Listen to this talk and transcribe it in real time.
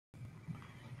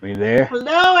We there?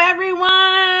 Hello,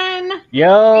 everyone.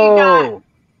 Yo.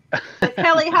 We got the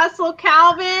Kelly Hustle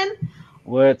Calvin.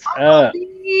 What's Uncle up?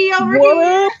 D over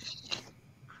here.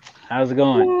 How's it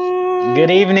going? Good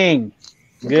evening.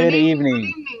 Good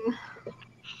evening.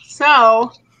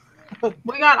 So,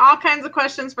 we got all kinds of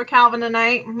questions for Calvin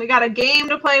tonight. We got a game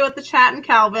to play with the chat and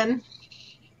Calvin.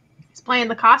 He's playing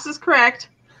The Cost is Correct.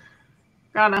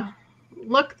 Gotta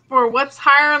look for what's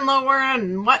higher and lower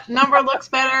and what number looks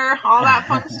better, all that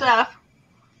fun stuff.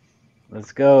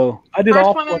 Let's go. I did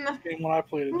all play this game when I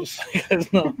played it, just so you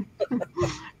guys know.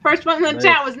 First one in the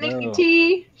chat was Nikki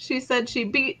T. She said she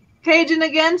beat Cajun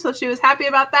again, so she was happy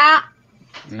about that.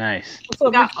 Nice.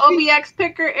 We got OBX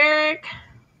Picker Eric.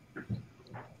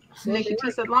 Nikki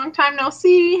T said, long time no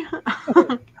see.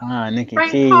 Nikki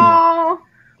Frank T. Paul.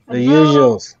 The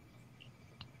usuals.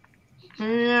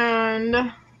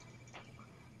 And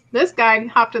this guy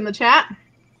hopped in the chat.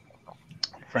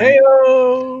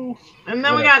 Heyo! And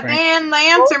then we got Frank? Dan, the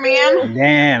answer man.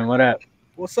 Dan, what up?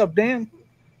 What's up, Dan?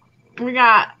 We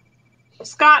got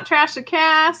Scott Trash the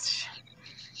Cash.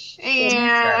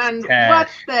 And what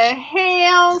the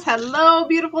hells? Hello,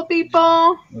 beautiful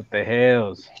people. What the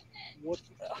hells? What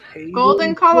the hell?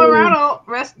 Golden, Colorado,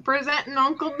 representing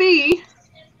Uncle B.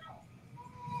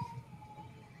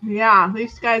 Yeah,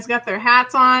 these guys got their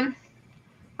hats on.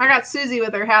 I got Susie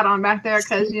with her hat on back there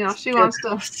because, you know, she wants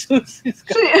to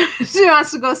she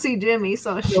wants to go see Jimmy,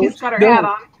 so she's got her hat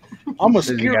on. I'm a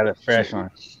Susie got a fresh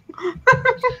one.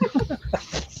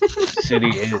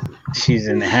 She's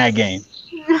in the hat game.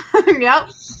 Yep.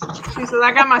 She says,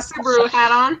 I got my Subaru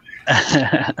hat on.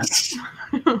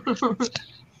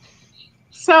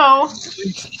 So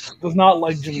does not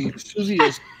like Jimmy. Susie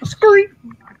is scurry.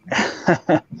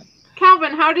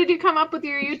 Calvin, how did you come up with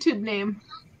your YouTube name?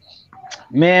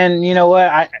 Man, you know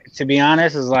what? To be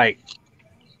honest, is like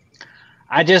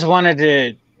I just wanted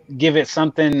to give it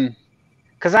something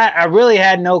because I really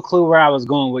had no clue where I was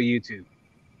going with YouTube,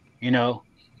 you know.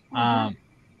 And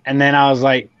then I was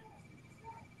like,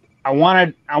 I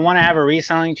want to have a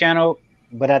reselling channel,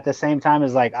 but at the same time,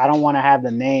 it's like I don't want to have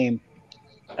the name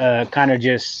kind of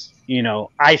just, you know,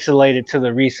 isolated to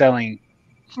the reselling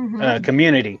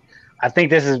community. I think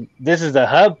this is the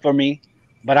hub for me,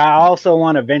 but I also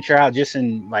want to venture out just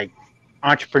in like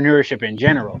entrepreneurship in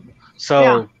general.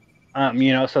 So,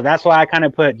 you know, so that's why I kind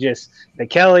of put just the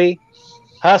Kelly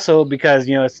Hustle because,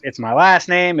 you know, it's my last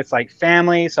name. It's like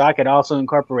family. So I could also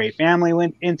incorporate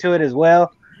family into it as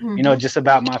well. You know, just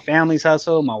about my family's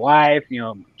hustle, my wife, you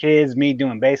know, kids, me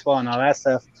doing baseball and all that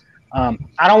stuff. I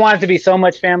don't want it to be so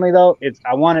much family though.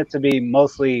 I want it to be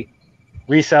mostly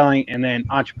reselling and then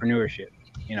entrepreneurship.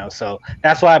 You know, so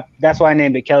that's why I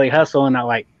named it Kelly Hustle and not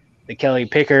like the Kelly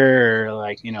Picker or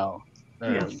like, you know,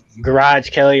 Garage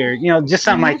Kelly or, you know, just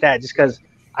something like that. Just because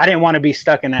I didn't want to be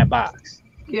stuck in that box.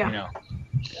 Yeah. You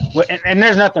know, and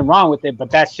there's nothing wrong with it, but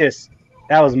that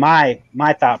was my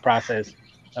thought process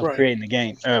of creating the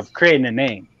game, of creating a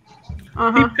name.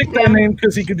 He picked that name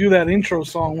because he could do that intro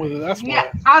song with it. That's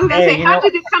why. I was gonna say, how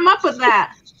did you come up with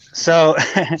that? So,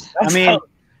 I mean,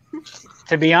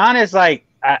 to be honest, like.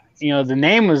 You know, the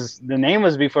name was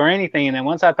before anything, and then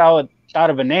once I thought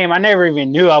of a name, I never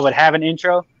even knew I would have an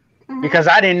intro because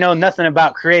I didn't know nothing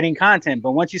about creating content.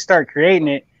 But once you start creating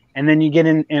it, and then you get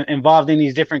involved in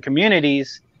these different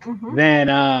communities,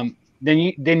 then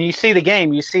you see the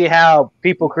game. You see how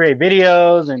people create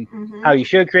videos and how you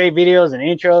should create videos and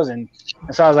intros, and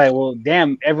so I was like, well,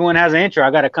 damn, everyone has an intro. I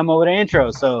got to come up with an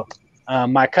intro. So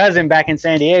my cousin back in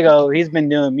San Diego, he's been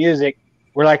doing music.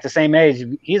 We're like the same age.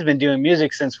 He's been doing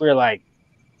music since we were like,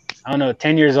 I don't know,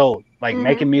 10 years old, like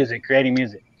making music, creating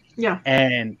music. Yeah.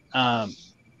 And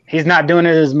he's not doing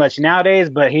it as much nowadays,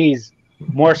 but he's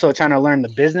more so trying to learn the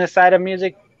business side of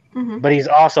music. But he's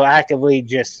also actively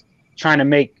just trying to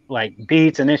make like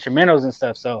beats and instrumentals and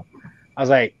stuff. So I was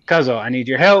like, Cuzzo, I need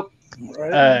your help.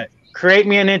 Create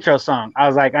me an intro song. I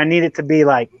was like, I need it to be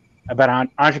like about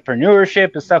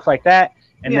entrepreneurship and stuff like that.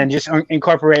 And then just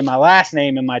incorporate my last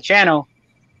name in my channel.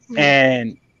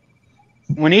 And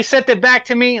when he sent it back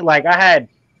to me, like I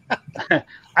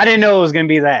didn't know it was going to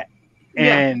be that.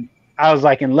 And I was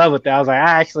like in love with it. I was like,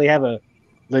 I actually have a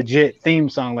legit theme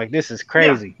song. Like, this is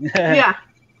crazy. Yeah.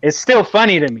 It's still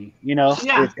funny to me, you know?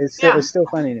 Yeah. It's still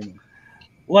funny to me.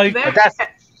 Like,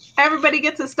 everybody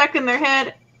gets it stuck in their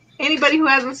head. Anybody who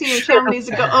hasn't seen your channel needs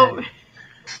to go over.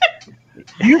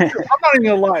 I'm not even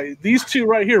gonna lie. These two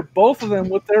right here, both of them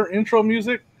with their intro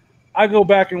music, I go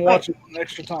back and watch it an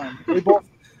extra time. They both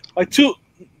like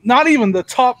not even the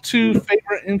top two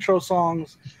favorite intro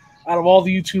songs out of all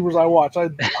the YouTubers I watch. I'll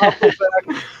go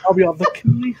back. I'll be on the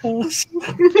chaos.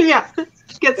 Yeah,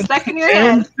 get stuck in your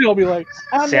head. I'll be like,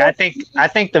 see, I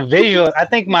think the visual. I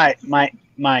think my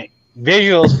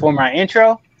visuals for my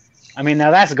intro. I mean,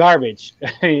 now that's garbage.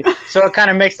 So it kind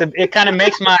of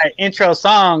makes my intro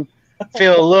song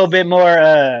feel a little bit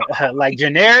more like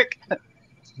generic.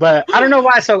 But I don't know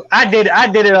why. So I did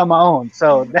it on my own.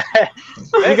 So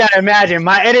you gotta imagine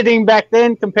my editing back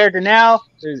then compared to now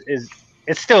is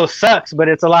it still sucks, but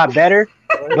it's a lot better.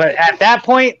 But at that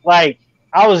point, like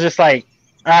I was just like,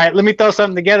 all right, let me throw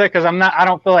something together because I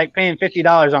don't feel like paying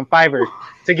 $50 on Fiverr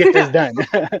to get this done.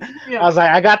 I was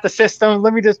like, I got the system.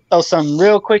 Let me just throw something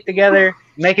real quick together,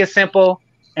 make it simple,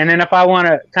 and then if I want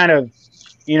to kind of,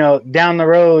 down the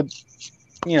road,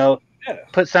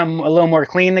 put something a little more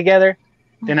clean together,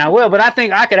 then I will. But I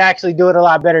think I could actually do it a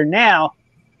lot better now,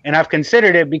 and I've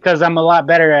considered it because I'm a lot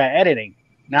better at editing.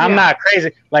 Now I'm not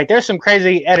crazy. Like there's some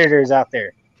crazy editors out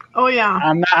there. Oh yeah.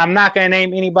 I'm not gonna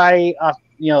name anybody off.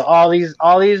 All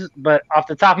these, but off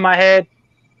the top of my head,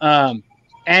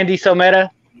 Andy Someta,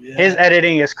 his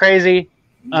editing is crazy.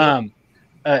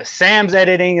 Sam's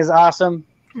editing is awesome.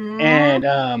 And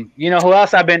who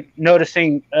else I've been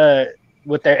noticing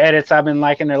with their edits I've been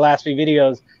liking their last few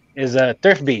videos is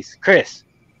Thrift Beast, Chris.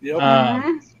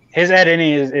 His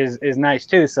editing is nice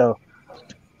too. So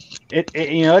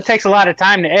it takes a lot of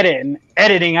time to edit, and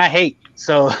editing I hate.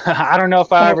 So I don't know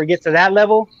if I'll ever get to that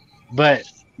level, but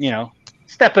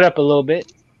step it up a little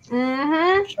bit. Sure,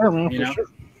 man, for sure.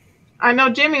 I know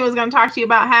Jimmy was going to talk to you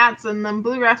about hats, and then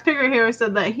Bluegrass Pigger here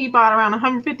said that he bought around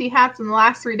 150 hats in the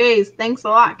last 3 days. Thanks a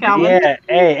lot, Calvin. Yeah,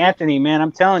 hey Anthony, man,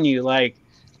 I'm telling you, like,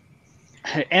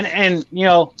 and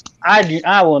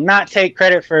I will not take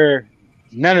credit for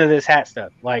none of this hat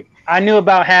stuff. Like, I knew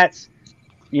about hats,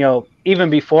 even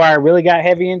before I really got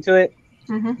heavy into it.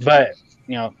 But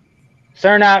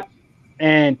Cernak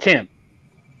and Tim,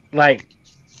 like,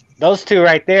 those two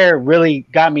right there really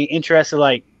got me interested.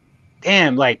 Like,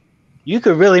 damn, like you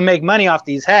could really make money off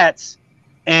these hats,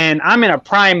 and I'm in a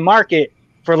prime market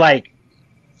for like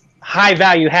high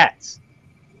value hats.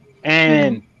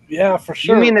 And yeah, for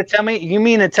sure. You mean to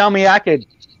tell me I could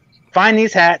find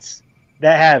these hats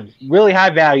that have really high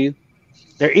value?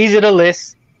 They're easy to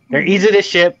list. They're easy to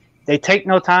ship. They take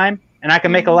no time, and I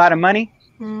can make a lot of money.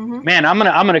 Man, I'm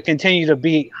gonna continue to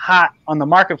be hot on the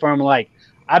market for them. Like,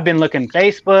 I've been looking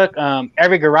Facebook,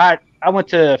 every garage. I went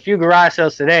to a few garage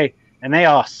sales today, and they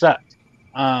all sucked.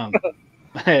 Yeah,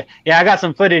 I got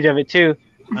some footage of it too.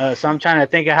 So I'm trying to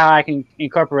think of how I can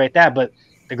incorporate that. But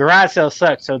the garage sale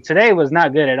sucked. So today was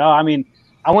not good at all. I mean,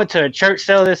 I went to a church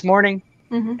sale this morning,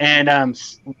 and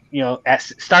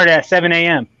started at 7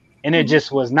 a.m. and it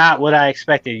just was not what I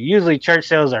expected. Usually church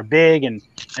sales are big and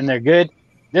they're good.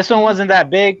 This one wasn't that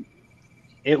big.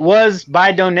 It was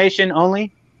by donation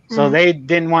only. So they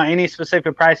didn't want any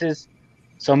specific prices.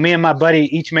 So me and my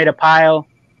buddy each made a pile,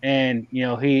 and he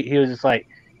was just like,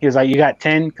 you got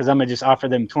 10 because I'm gonna just offer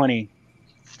them 20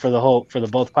 for the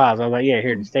both piles. I was like, yeah,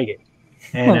 here, just take it.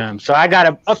 And so I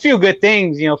got a few good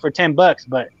things, for $10,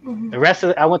 but the rest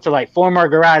of it, I went to like 4 more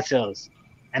garage sales,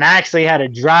 and I actually had to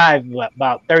drive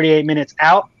about 38 minutes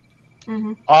out.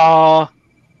 All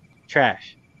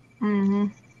trash.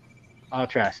 All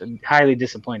trash. I'm highly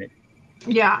disappointed.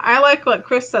 Yeah, I like what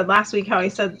Chris said last week, how he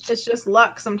said it's just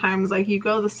luck sometimes. Like, you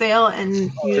go to the sale and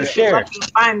you just get lucky to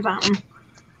find something.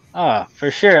 Oh, for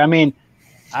sure. I mean,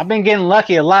 I've been getting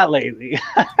lucky a lot lately.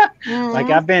 Like,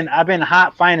 I've been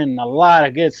hot finding a lot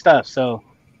of good stuff. So,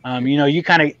 you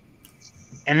kind of,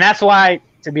 and that's why,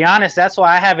 to be honest, that's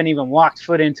why I haven't even walked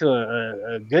foot into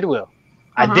a Goodwill.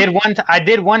 I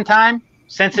did one time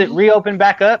since it reopened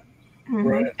back up.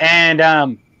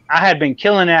 And I had been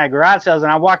killing it at garage sales,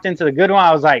 and I walked into the good one.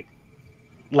 I was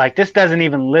like this doesn't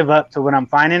even live up to what I'm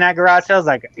finding at garage sales.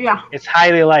 Like, it's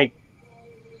highly like,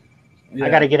 I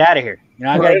got to get out of here.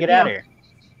 I got to get out of here.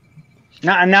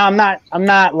 Now I'm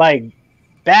not like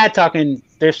bad talking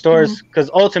their stores, because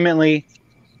ultimately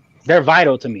they're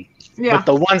vital to me. But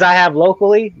the ones I have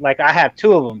locally, like I have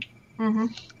 2 of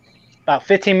them. About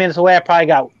 15 minutes away, I probably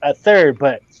got a third,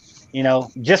 but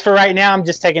just for right now, I'm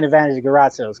just taking advantage of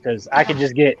garage sales because I could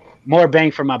just get more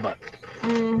bang for my buck.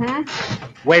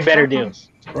 Way better deals.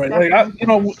 Right. Like,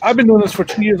 I've been doing this for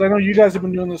 2 years. I know you guys have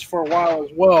been doing this for a while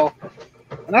as well.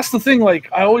 And that's the thing. Like,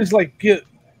 I always I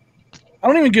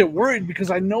don't even get worried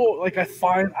because I know, like, I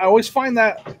always find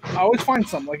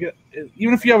something. Like,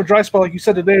 even if you have a dry spell, like you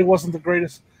said today, it wasn't the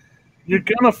greatest. You're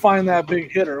gonna find that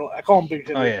big hitter. I call them big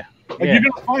hitters. Oh yeah. Like, you're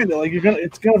gonna find it. Like,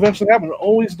 it's gonna eventually happen. It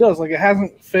always does. Like, it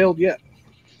hasn't failed yet.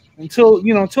 Until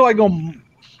I go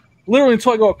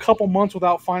a couple months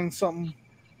without finding something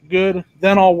good,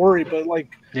 then I'll worry. But like,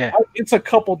 yeah, it's a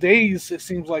couple days. It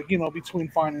seems like, you know, between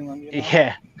finding them. You know?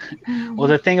 yeah. Well,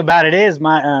 the thing about it is,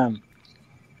 my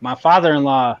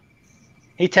father-in-law,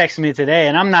 he texted me today,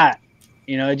 and I'm not,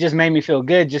 you know, it just made me feel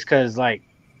good just because like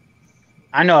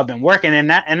I know I've been working, and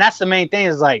that's the main thing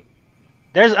is like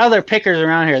there's other pickers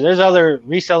around here, there's other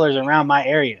resellers around my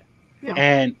area,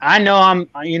 and I know I'm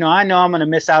gonna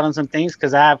miss out on some things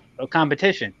because I have a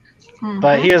competition.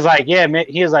 But he was like, yeah,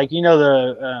 he was like, you know,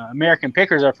 the American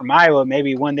pickers are from Iowa.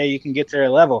 Maybe one day you can get to their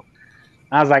level.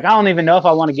 And I was like, I don't even know if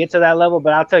I want to get to that level,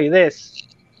 but I'll tell you this,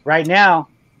 right now,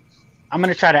 I'm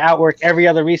gonna try to outwork every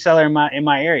other reseller in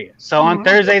my area. So on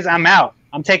Thursdays, I'm out.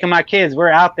 I'm taking my kids. We're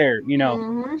out there, you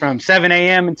know, from 7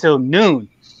 a.m. until noon,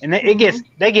 and they get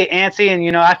antsy, and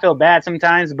you know, I feel bad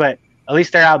sometimes, but at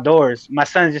least they're outdoors. My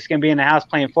son's just gonna be in the house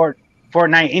playing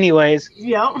Fortnite anyways.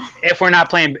 Yep. If we're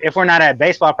not at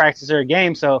baseball practice or a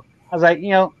game, so I was like,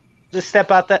 you know, just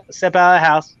step out of the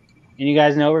house, and you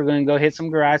guys know we're gonna go hit some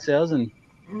garage sales and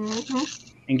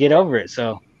get over it.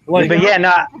 So. But yeah,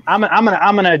 no,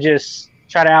 I'm gonna just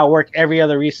try to outwork every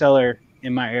other reseller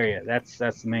in my area. That's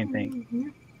the main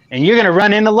thing. And you're gonna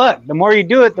run into luck. The more you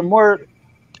do it, the more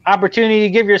opportunity you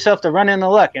give yourself to run into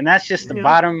luck. And that's just the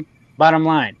bottom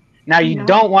line. Now you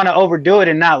don't want to overdo it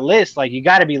and not list. Like you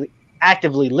got to be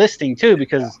actively listing too,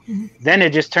 because then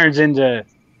it just turns into,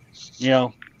 you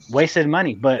know, wasted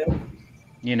money. But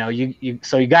you know, you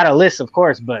got to list, of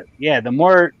course. But yeah, the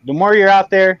more you're out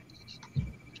there,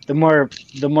 the more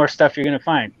stuff you're gonna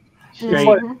find. Straight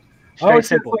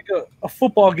simple. It's like a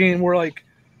football game where like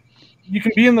you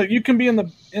can be in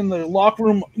the locker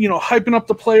room, you know, hyping up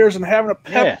the players and having a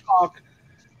pep talk,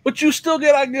 but you still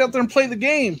get out there and play the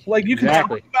game. Like you can talk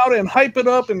about it and hype it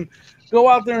up and go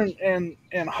out there and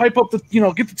hype up the, you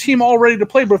know, get the team all ready to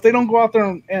play. But if they don't go out there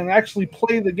and actually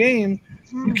play the game,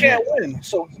 you can't win.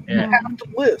 So you have to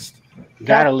list. You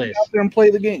gotta list. Out there and play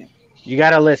the game. You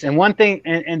gotta list. And one thing,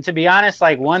 and to be honest,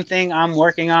 like one thing I'm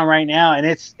working on right now, and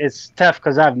it's tough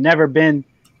because I've never been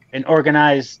an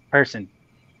organized person,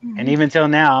 and even till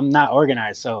now I'm not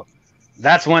organized. So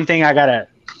that's one thing I gotta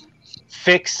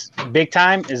fix big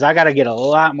time, is I gotta get a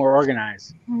lot more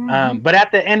organized. But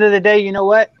at the end of the day, you know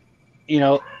what? You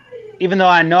know, even though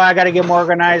I know I gotta get more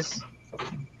organized,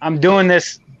 I'm doing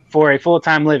this for a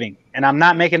full-time living, and I'm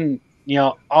not making, you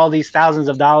know, all these thousands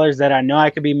of dollars that I know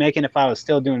I could be making if I was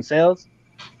still doing sales.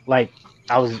 Like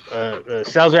I was a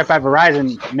sales rep at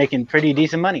Verizon, making pretty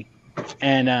decent money.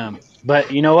 And but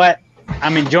you know what?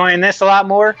 I'm enjoying this a lot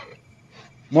more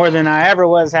than I ever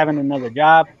was having another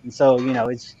job. And so, you know,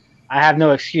 I have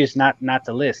no excuse not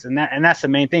to list. And that's the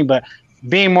main thing. But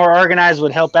being more organized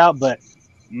would help out. But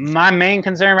my main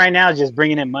concern right now is just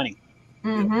bringing in money.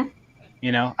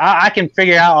 You know, I can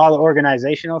figure out all the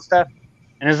organizational stuff.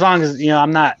 And as long as, you know,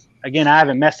 I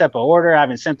haven't messed up an order, I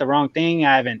haven't sent the wrong thing,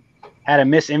 I haven't had a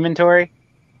miss inventory.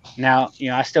 Now, you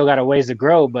know, I still got a ways to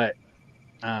grow, but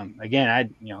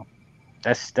again,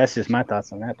 that's just my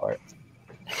thoughts on that part.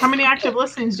 How many active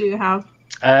listings do you have?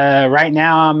 Right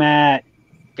now I'm at,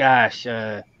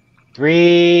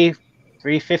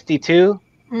 352,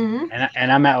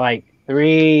 and I'm at like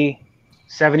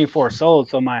 374 sold.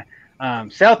 So my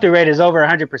sell-through rate is over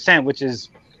 100%, which is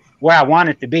where I want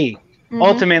it to be.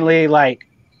 Ultimately, like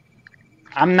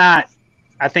I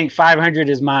think 500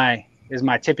 is my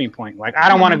tipping point. Like I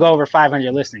don't want to go over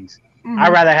 500 listings.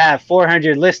 I'd rather have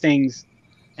 400 listings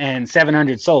and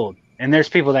 700 sold. And there's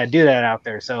people that do that out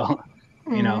there. So,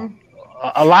 you know,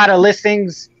 a lot of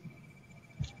listings,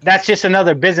 that's just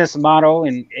another business model,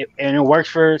 and it works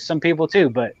for some people too.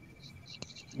 But,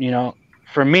 you know,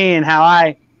 for me and how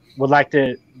I would like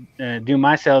to do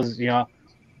my sales, you know,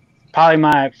 probably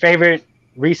my favorite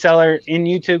reseller in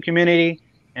YouTube community,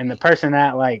 and the person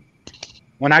that, like,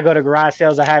 when I go to garage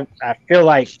sales, I feel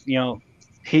like, you know,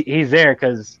 he's there,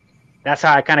 because that's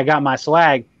how I kind of got my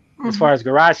swag as far as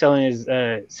garage selling, is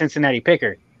Cincinnati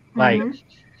Picker. Like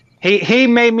he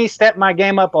made me step my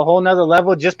game up a whole nother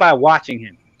level just by watching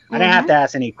him. I didn't have to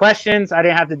ask any questions, I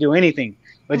didn't have to do anything,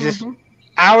 but just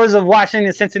hours of watching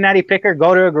the Cincinnati Picker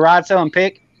go to a garage sale and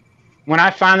pick. When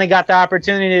I finally got the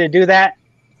opportunity to do that,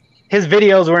 his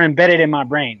videos were embedded in my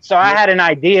brain. So I had an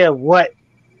idea of what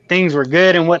things were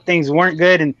good and what things weren't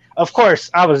good. And of course,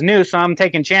 I was new, so I'm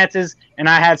taking chances, and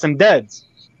I had some duds.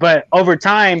 But over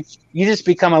time, you just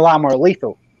become a lot more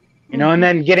lethal, you know, and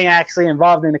then getting actually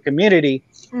involved in the community.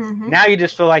 Now you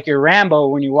just feel like you're Rambo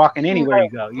when you're walking anywhere you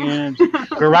go. You know,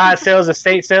 garage sales,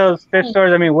 estate sales, thrift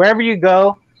stores. I mean, wherever you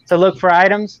go to look for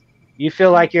items, you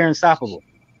feel like you're unstoppable.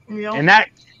 And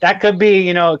that could be,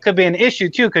 you know, it could be an issue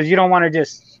too, because you don't want to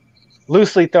just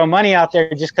loosely throw money out there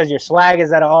just because your swag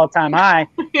is at an all-time high.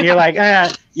 You're like,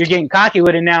 you're getting cocky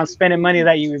with it now and spending money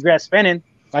that you regret spending.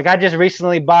 Like I just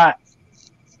recently bought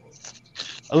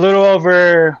a little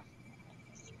over,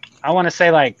 I want to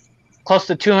say like close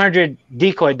to 200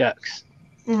 decoy ducks.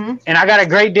 And I got a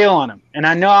great deal on them. And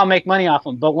I know I'll make money off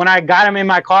them. But when I got them in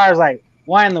my car, I was like,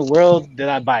 why in the world did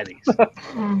I buy these?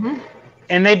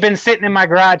 And they've been sitting in my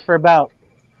garage for about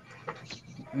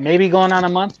maybe going on a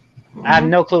month. I have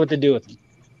no clue what to do with them.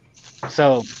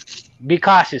 So be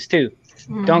cautious too.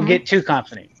 Don't get too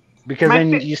confident because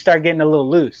then you start getting a little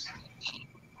loose.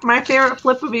 My favorite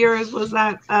flip of yours was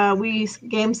that Wii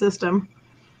game system.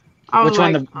 Which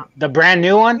one? The brand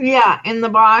new one? Yeah, in the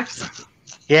box.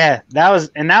 Yeah, that was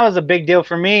a big deal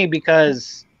for me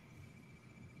because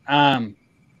it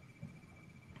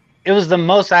was the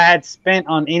most I had spent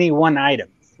on any one item.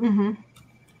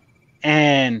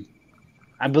 And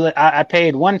I believe I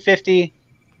paid $150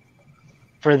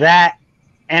 for that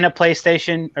and a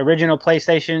original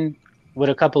PlayStation with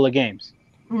a couple of games.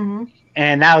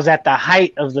 And that was at the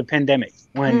height of the pandemic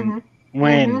when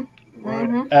Nintendo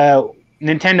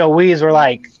Wii's were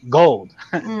like gold.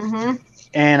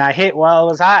 And I hit while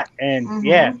it was hot, and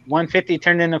yeah, 150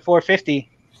 turned into 450.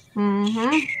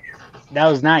 That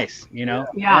was nice, you know.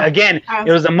 Yeah. Again,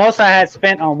 it was the most I had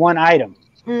spent on one item,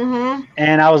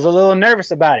 and I was a little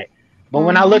nervous about it. But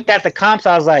when I looked at the comps,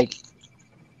 I was like,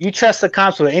 "You trust the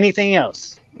comps with anything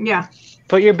else? Yeah.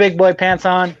 Put your big boy pants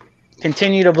on.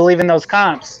 Continue to believe in those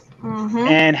comps,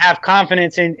 and have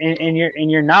confidence in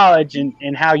your knowledge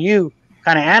and how you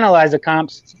kind of analyze the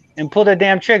comps and pull the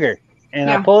damn trigger." And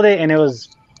I pulled it, and it was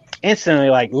instantly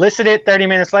like listed. 30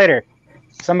 minutes later,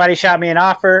 somebody shot me an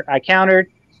offer. I countered,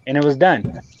 and it was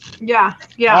done. Yeah.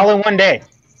 All in one day.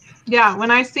 Yeah. When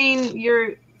I seen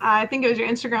your, I think it was your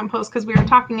Instagram post because we were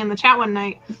talking in the chat one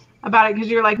night about it because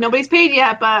you're like, nobody's paid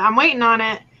yet, but I'm waiting on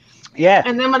it. Yeah.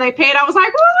 And then when they paid, I was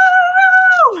like,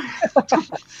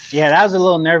 woo! Yeah, that was a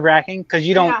little nerve wracking because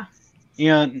you don't,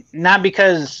 not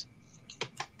because.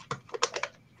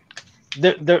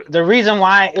 The reason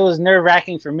why it was nerve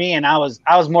wracking for me, and I was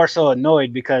more so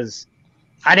annoyed because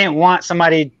I didn't want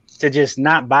somebody to just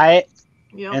not buy it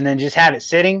and then just have it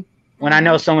sitting when I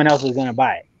know someone else was going to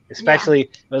buy it, especially if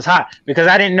it was hot, because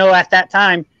I didn't know at that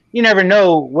time. You never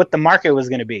know what the market was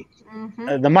going to be.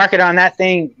 The market on that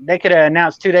thing, they could have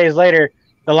announced 2 days later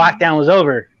the lockdown was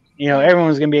over. You know, everyone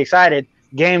was going to be excited.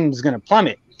 Game was going to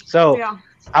plummet. So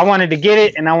I wanted to get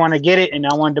it, and I wanted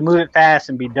to move it fast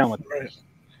and be done with it. Right.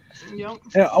 Yeah,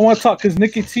 I want to talk because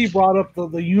Nikki T brought up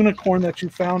the unicorn that you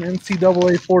found,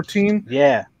 NCAA 14.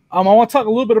 Yeah. I want to talk a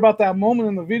little bit about that moment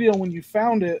in the video when you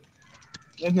found it.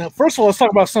 And then, first of all, let's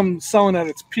talk about some selling at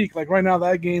its peak. Like right now,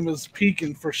 that game is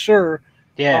peaking for sure.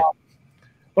 Yeah.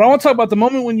 But I want to talk about the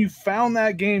moment when you found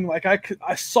that game. Like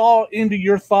I saw into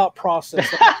your thought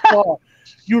process.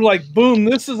 You were like, boom,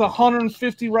 this is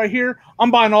 150 right here.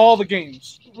 I'm buying all the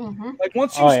games. Like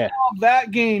once you saw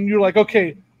that game, you're like,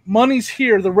 okay, money's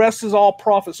here. The rest is all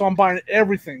profit. So I'm buying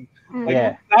everything. Like,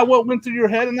 is that what went through your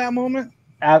head in that moment?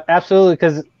 Absolutely.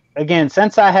 Because again,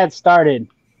 since I had started,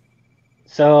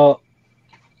 so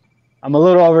I'm a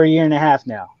little over a year and a half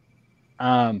now.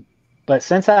 But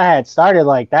since I had started,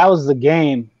 like that was the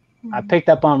game I picked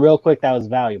up on real quick that was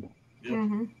valuable.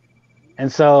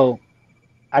 And so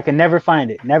I could never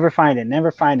find it.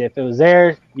 If it was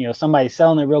there, you know, somebody's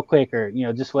selling it real quick or, you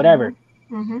know, just whatever.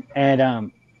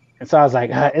 And so I was like,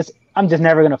 I'm just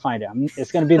never going to find it.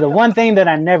 It's going to be the one thing that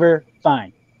I never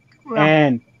find.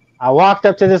 And I walked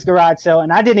up to this garage sale,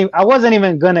 and I wasn't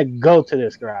even going to go to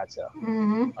this garage sale.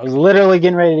 I was literally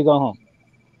getting ready to go home.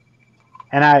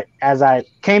 And as I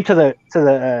came to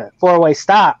the four-way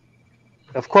stop,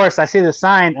 of course, I see the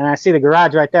sign, and I see the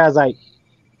garage right there. I was like,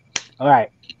 all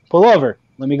right, pull over.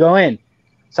 Let me go in.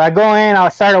 So I go in, I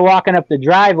started walking up the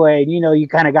driveway, and, you know, you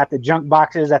kind of got the junk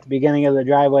boxes at the beginning of the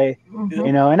driveway,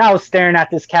 you know, and I was staring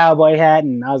at this cowboy hat,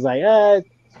 and I was like,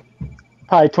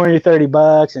 probably 20 or 30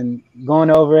 bucks, and going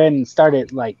over it and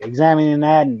started, like, examining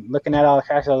that and looking at all the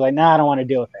cracks. I was like, nah, I don't want to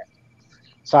deal with that.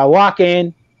 So I walk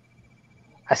in,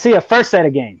 I see a first set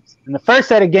of games, and the first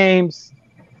set of games,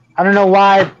 I don't know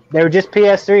why, they were just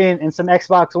PS3 and some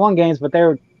Xbox One games, but they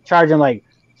were charging, like,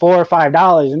 $4 or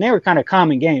 $5, and they were kind of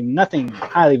common games, nothing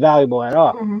highly valuable at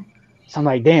all. So I'm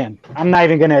like, damn, I'm not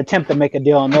even going to attempt to make a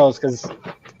deal on those because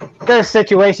there's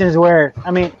situations where, I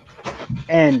mean,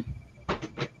 and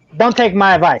don't take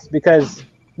my advice because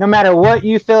no matter what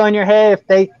you feel in your head,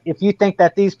 if you think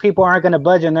that these people aren't going to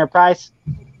budge on their price,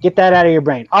 get that out of your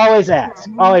brain. Always ask.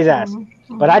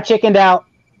 But I chickened out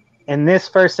in this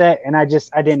first set, and I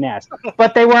didn't ask.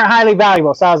 But they weren't highly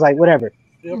valuable, so I was like, whatever.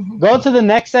 Go to the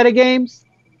next set of games.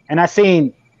 And I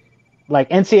seen like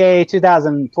NCAA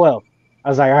 2012. I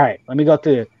was like, all right, let me go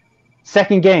through it.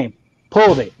 Second game,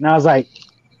 pulled it. And I was like,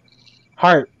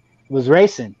 heart was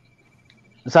racing.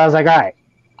 And so I was like, all right,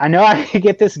 I know I can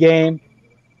get this game.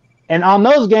 And on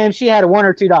those games, she had $1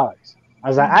 or $2. I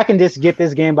was like, I can just get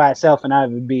this game by itself and I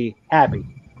would be happy.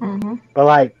 Mm-hmm. But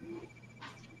like,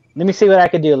 let me see what I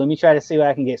could do. Let me try to see what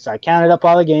I can get. So I counted up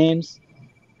all the games,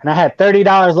 and I had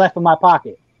 $30 left in my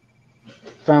pocket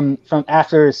from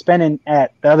after spending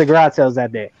at the other garage sales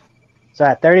that day. So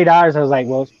at $30, I was like,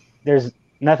 well, there's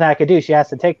nothing I could do. She has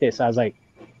to take this. So I was like,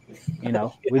 you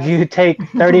know, would you take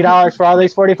 $30 for all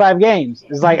these 45 games?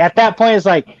 It's like, at that point, it's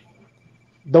like,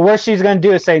 the worst she's going to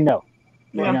do is say no.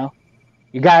 Yeah. You know,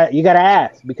 you got to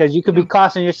ask, because you could be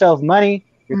costing yourself money.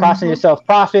 You're costing yourself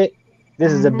profit.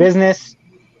 This is a business.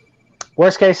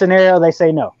 Worst case scenario, they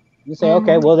say no. You say,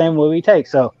 okay, well then what do we take?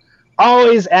 So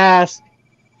always ask,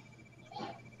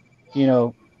 you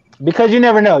know, because you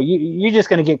never know. You're just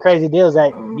going to get crazy deals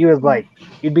that you was like,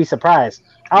 you'd be surprised.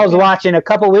 I was watching a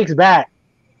couple weeks back.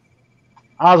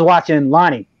 I was watching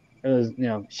Lonnie. It was, you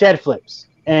know, Shed Flips.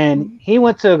 And he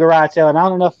went to a garage sale, and I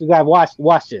don't know if you guys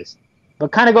watched this,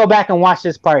 but kind of go back and watch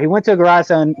this part. He went to a garage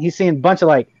sale, and he's seen a bunch of,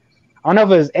 like, I don't know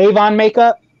if it was Avon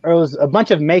makeup or it was a bunch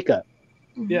of makeup.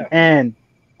 Yeah. And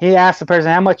he asked the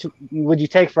person, how much would you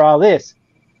take for all this?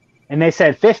 And they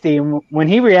said 50. And when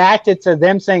he reacted to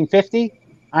them saying 50,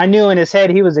 I knew in his head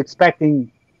he was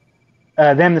expecting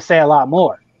them to say a lot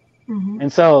more.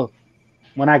 And so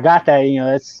when I got that, you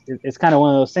know, it's kind of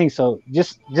one of those things. So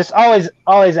just always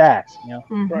ask, you know,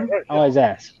 Right, always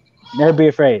ask. Never be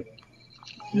afraid.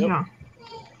 Yep. Yeah.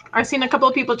 I've seen a couple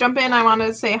of people jump in. I want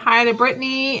to say hi to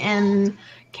Brittany and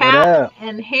Kat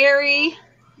and Harry.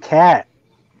 Kat.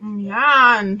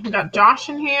 Yeah, and we got Josh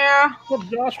in here. What's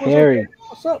up, Josh? Harry.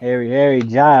 What's up? Harry,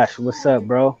 Josh, what's up,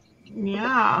 bro?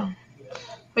 Yeah.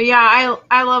 But yeah,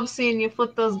 I love seeing you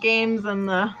flip those games, and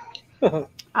the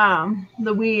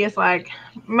Wii is like,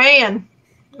 man,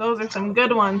 those are some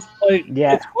good ones. Like,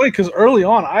 yeah, it's funny because early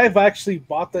on, I've actually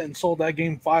bought that and sold that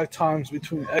game 5 times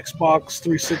between Xbox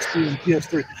 360 and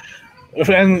PS3.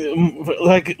 And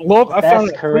like, look, I found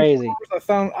it crazy.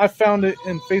 I found it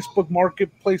in Facebook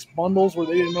Marketplace bundles where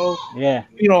they didn't know. Yeah,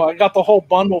 you know, I got the whole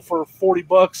bundle for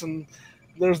 $40, and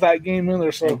there's that game in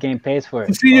there. So that game pays for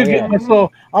it. See,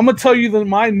 so I'm gonna tell you that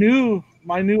my new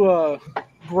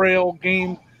Grail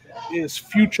game is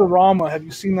Futurama. Have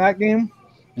you seen that game?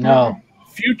 No.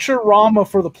 Futurama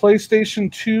for the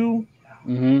PlayStation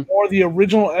 2 or the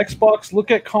original Xbox.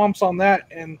 Look at comps on that,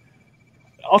 and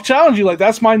I'll challenge you. Like,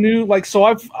 that's my new, like, so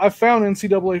I've found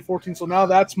NCAA 14, so now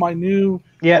that's my new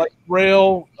like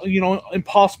Grail, you know,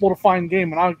 impossible to find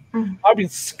game, and I've been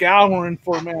scouring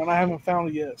for it, man. I haven't found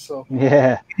it yet. So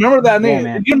remember that name?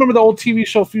 Man. You remember the old TV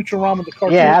show Futurama, the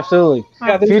cartoon? Yeah, absolutely.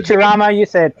 Yeah, Futurama. You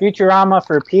said Futurama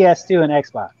for PS2 and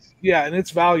Xbox. Yeah, and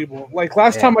it's valuable. Like,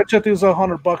 last time I checked, it was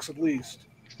 $100 at least.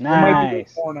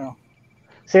 Nice. More now.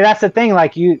 See, that's the thing.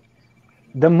 Like,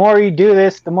 the more you do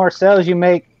this, the more sales you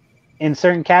make in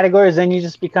certain categories, then you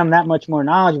just become that much more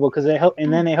knowledgeable, because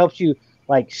then it helps you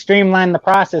like streamline the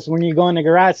process when you go in the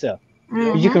garage sale.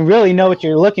 You can really know what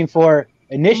you're looking for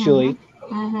initially.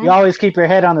 You always keep your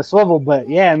head on the swivel, but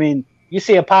yeah, I mean, you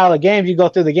see a pile of games, you go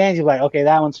through the games, you're like, okay,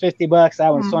 that one's $50, that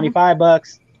one's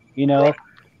 $25, you know,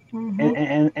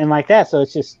 and like that. So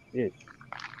it's just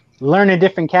learning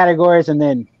different categories, and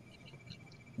then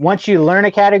once you learn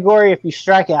a category, if you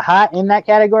strike it hot in that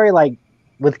category, like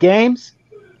with games,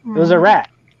 it was a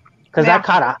wrap, because I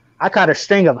caught a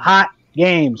string of hot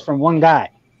games from one guy,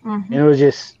 and it was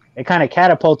just, it kind of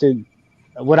catapulted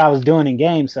what I was doing in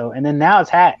games. So, and then now it's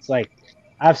hats. Like,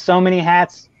 I have so many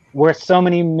hats worth so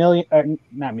many million,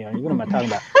 not millions. What am I talking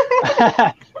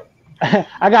about?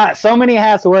 I got so many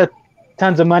hats worth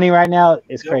tons of money right now.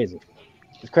 It's crazy.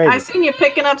 It's crazy. I seen you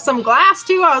picking up some glass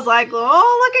too. I was like,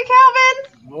 oh, look at Calvin.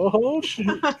 Oh shit.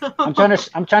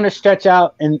 I'm trying to stretch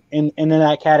out in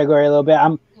that category a little bit.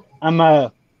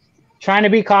 I'm trying to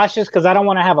be cautious, because I don't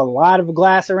want to have a lot of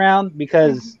glass around,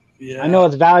 because I know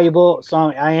it's valuable. So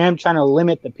I am trying to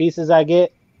limit the pieces I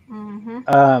get.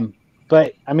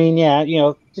 But I mean, yeah, you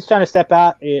know, just trying to step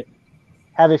out.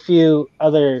 Have a few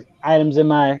other items in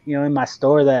my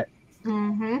store that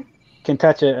can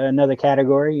touch another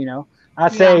category. You know,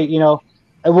 I'd say, you know,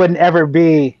 it wouldn't ever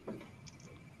be,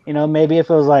 you know, maybe if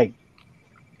it was like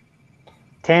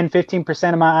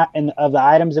 10-15% of the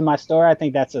items in my store, I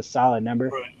think that's a solid number.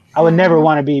 Right. I would never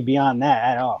want to be beyond that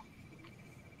at all.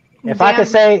 If I could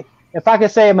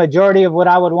say a majority of what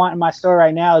I would want in my store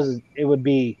right now it would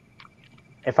be,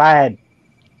 if I had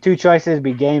 2 choices, it'd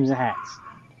be games and hats.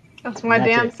 That's my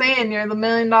damn saying. You're the $1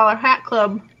 Million Hat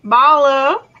Club.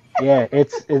 Baller. Yeah,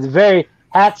 it's very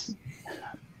hats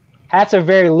hats are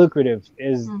very lucrative,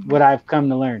 is what I've come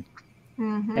to learn.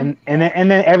 And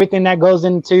then everything that goes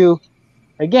into,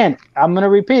 again, I'm gonna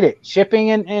repeat it,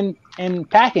 shipping and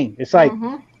packing. It's like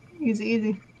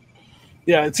easy.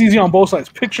 Yeah, it's easy on both sides.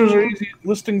 Pictures are easy,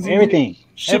 listings easy, everything.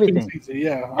 shipping's easy.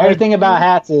 Yeah, Everything about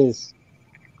hats is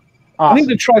awesome. I need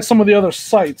to try some of the other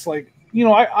sites. Like, you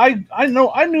know,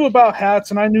 I knew about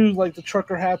hats, and I knew like the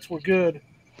trucker hats were good,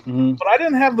 but I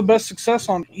didn't have the best success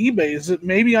on eBay. Is it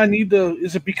maybe I need to?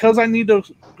 Is it because I need to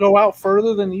go out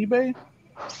further than eBay?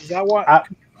 Is that why?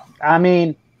 I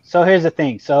mean, so here's the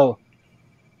thing. So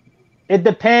it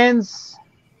depends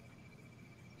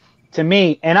to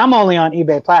me, and I'm only on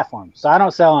eBay platform, so I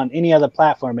don't sell on any other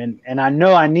platform, and I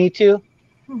know I need to,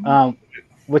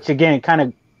 which again kind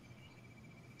of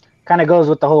goes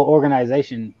with the whole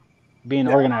organization, being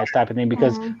organized type of thing,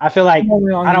 because I feel like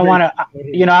I don't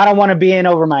want to be in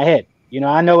over my head. You know,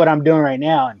 I know what I'm doing right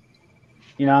now, and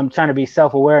you know, I'm trying to be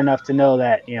self-aware enough to know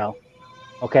that, you know,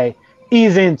 okay,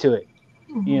 ease into it,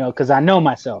 you know, because I know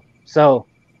myself. So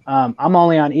I'm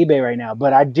only on eBay right now,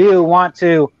 but I do want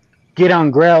to get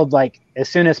on Grailed like as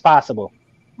soon as possible,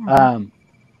 and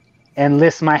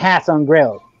list my hats on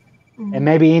Grailed, and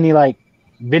maybe any like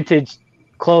vintage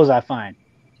clothes I find.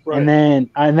 Right. And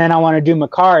then I want to do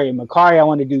Macari. I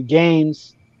want to do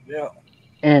games. Yeah.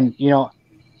 And you know,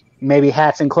 maybe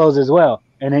hats and clothes as well.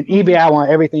 And then eBay, I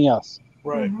want everything else.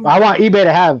 Right. I want eBay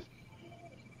to have,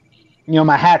 you know,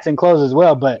 my hats and clothes as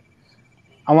well, but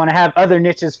I want to have other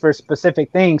niches for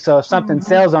specific things. So if something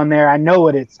sells on there, I know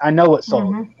what's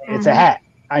sold. It's a hat.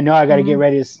 I know I got to get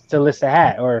ready to list a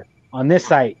hat. Or on this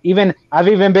site, I've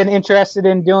even been interested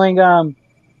in doing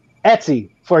Etsy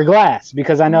for glass,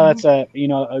 because I know that's a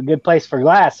good place for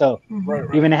glass. So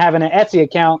even having an Etsy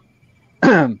account,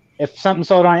 if something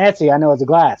sold on Etsy, I know it's a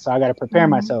glass, so I got to prepare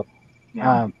myself.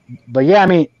 Yeah. But yeah, I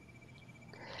mean,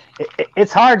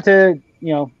 it's hard to,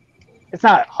 you know, it's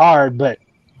not hard, but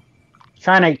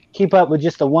trying to keep up with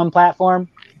just the one platform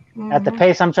at the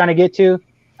pace I'm trying to get to,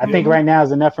 I think right now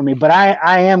is enough for me. But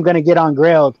I am going to get on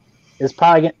Grailed.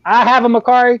 I have a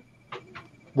Macari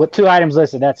with 2 items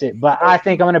listed. That's it. But I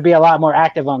think I'm going to be a lot more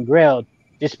active on Grailed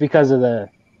just because of the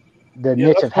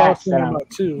niche of hats that I'm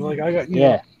too. Like I got, you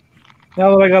know,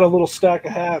 now that I got a little stack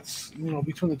of hats, you know,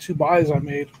 between the 2 buys I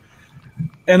made,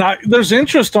 and there's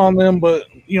interest on them, but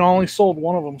you know, I only sold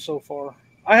one of them so far.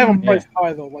 I haven't priced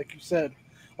high though, like you said.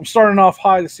 I'm starting off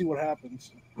high to see what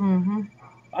happens.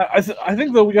 I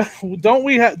think though do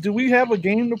we have a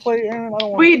game to play, Aaron?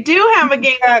 We do have a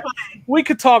game to play. We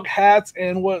could talk hats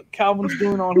and what Calvin's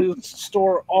doing on his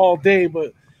store all day,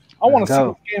 but I want to see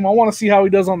the game. I want to see how he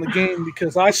does on the game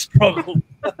because I struggled.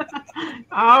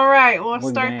 All right, we'll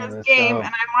start this game, and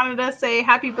I wanted to say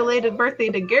happy belated birthday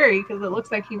to Gary because it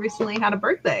looks like he recently had a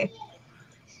birthday.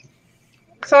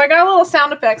 So I got a little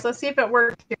sound effects. Let's see if it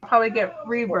works. You'll probably get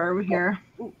reverb here.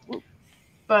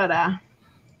 But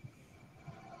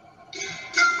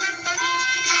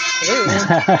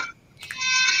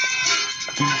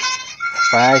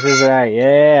Price is Right.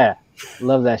 Yeah.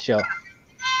 Love that show.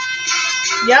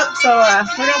 Yep. So we're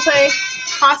going to play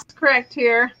Cost Correct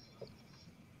here.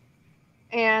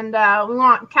 And we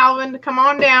want Calvin to come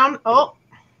on down. Oh,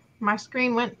 my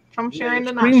screen went from sharing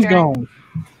to not sharing. Gone.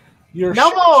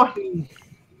 No more.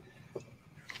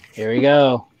 Here we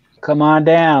go. Come on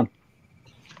down.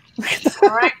 All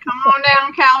right, come on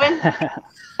down, Calvin.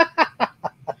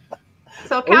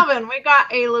 So, Calvin, we got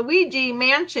a Luigi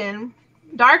Mansion,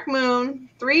 Dark Moon,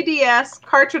 3DS,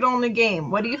 cartridge-only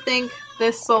game. What do you think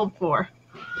this sold for?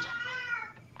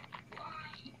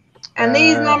 And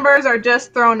these numbers are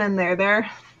just thrown in there. They're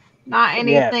not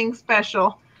anything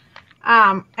special.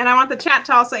 And I want the chat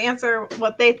to also answer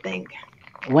what they think.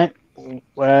 Went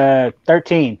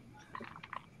 13.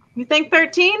 You think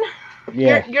 13?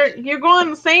 Yeah. You're going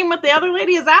the same with the other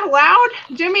lady. Is that allowed?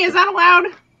 Jimmy, is that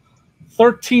allowed?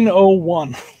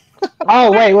 1301.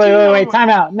 Oh, wait. Time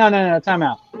out. No, time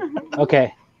out.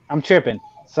 Okay. I'm tripping.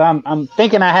 So I'm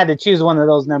thinking I had to choose one of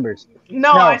those numbers.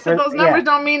 No, I said those numbers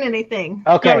don't mean anything.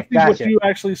 Okay, gotcha.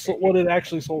 What it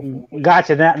actually sold for.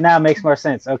 Gotcha. Now it makes more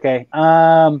sense. Okay.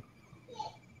 I'd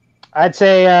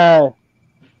say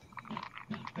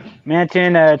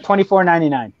Mansion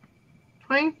 $24.99.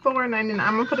 $24.99.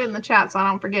 I'm gonna put it in the chat so I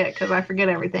don't forget because I forget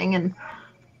everything. And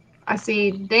I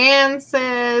see Dan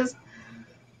says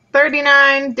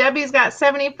 39. Debbie's got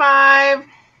 75.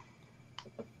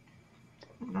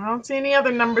 I don't see any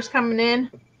other numbers coming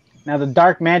in. Now the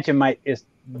Dark Mansion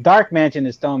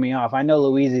is throwing me off. I know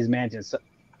Louise's Mansion, so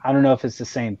I don't know if it's the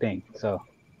same thing. So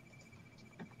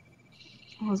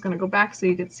I was gonna go back so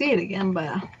you could see it again,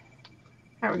 but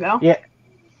there we go. Yeah,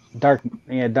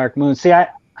 Dark Moon. See,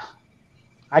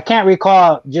 I can't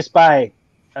recall just by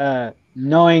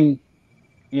knowing,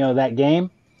 that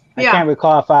game. I can't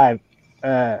recall if I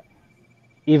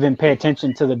even pay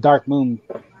attention to the Dark Moon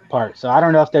part. So I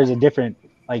don't know if there's a different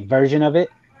like version of it.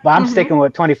 But I'm sticking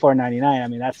with $24.99. I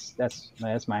mean, that's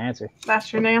my answer.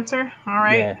 That's your answer. All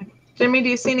right. Yeah. Jimmy, do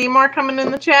you see any more coming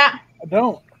in the chat? I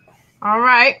don't. All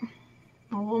right.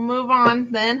 Well, we'll move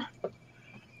on then.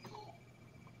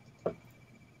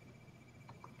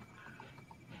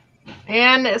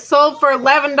 And it sold for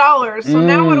 $11. So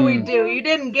now what do we do? You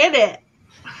didn't get it.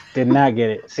 Did not get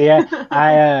it. See,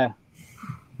 I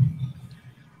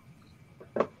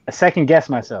second guess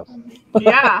myself.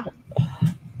 Yeah.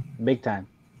 Big time.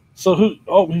 So he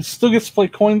still gets to play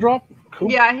coin drop?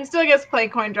 Cool. Yeah, he still gets to play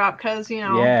coin drop because,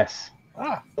 Yes.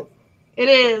 It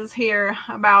is here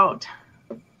about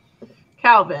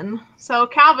Calvin. So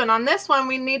Calvin, on this one,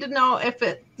 we need to know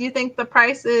do you think the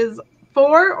price is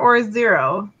 4 or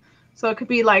 0? So it could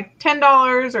be like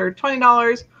 $10 or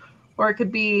 $20, or it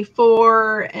could be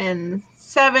 4 and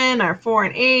 7 or 4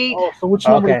 and 8. Oh, so which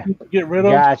number do you get rid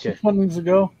of? Gotcha. Which one needs to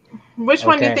go? Which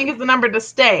one do you think is the number to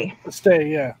stay? To stay,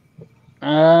 yeah.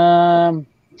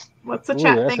 What's the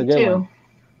chat think too?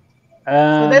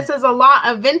 So this is a lot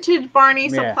of vintage Barney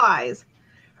supplies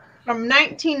from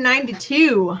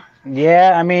 1992.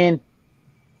 Yeah, I mean,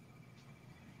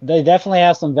 they definitely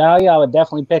have some value. I would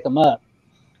definitely pick them up.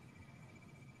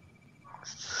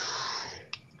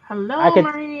 Hello,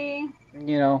 Marie.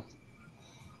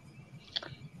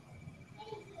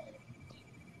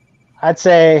 I'd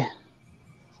say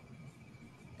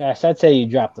you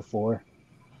drop the 4.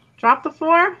 Drop the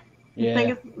 4? Yeah. You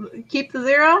think keep the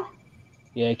 0?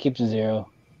 Yeah, keep the 0.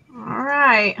 All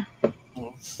right.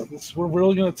 We're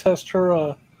really going to test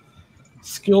her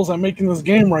skills at making this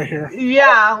game right here.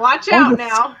 Yeah, watch out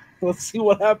now. Let's see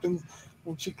what happens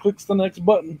when she clicks the next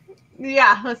button.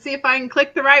 Yeah, let's see if I can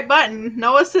click the right button.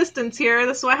 No assistance here.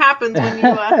 This is what happens when you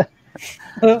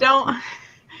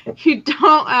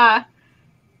don't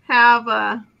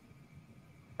have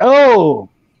Oh.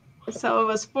 So it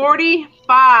was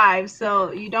 45.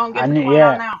 So you don't get the point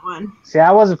on that one. See,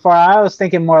 I wasn't far. I was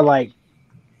thinking more like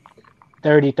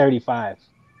 30, 35.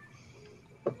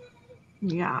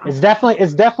 Yeah. It's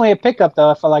definitely a pickup though.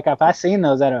 I feel like if I seen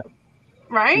those at a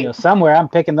somewhere, I'm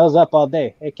picking those up all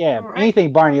day. Heck yeah. Right.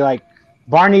 Anything Barney, like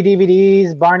Barney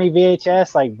DVDs, Barney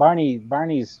VHS, like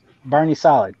Barney's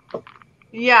solid.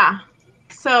 Yeah.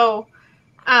 So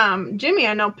Jimmy,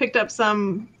 I know, picked up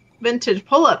some vintage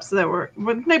pull-ups that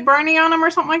weren't they Barney on them or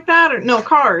something like that? Or no,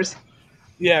 cars.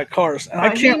 Yeah, cars. And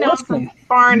I can't list them.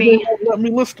 Barney. Let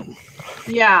me list them.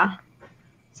 Yeah.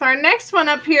 So our next one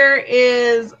up here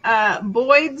is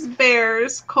Boyd's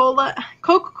Bears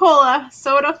Coca-Cola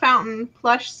soda fountain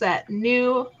plush set,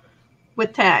 new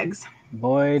with tags.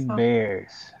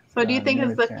 Bears. So do you think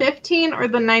it's the 15 or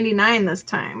the 99 this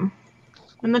time?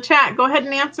 In the chat, go ahead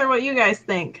and answer what you guys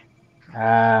think.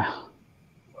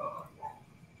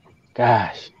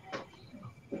 Gosh.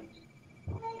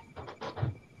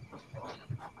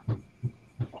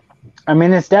 I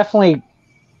mean, it's definitely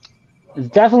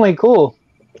cool.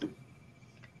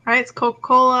 All right, it's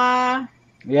Coca-Cola.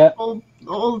 Yep.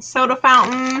 Old soda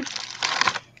fountain.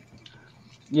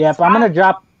 Yep. I'm gonna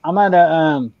drop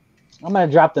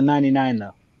the 99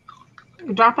 though.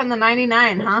 You're dropping the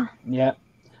 99, huh? Yep.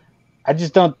 I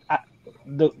just don't.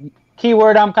 The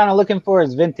keyword I'm kind of looking for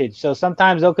is vintage. So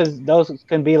sometimes those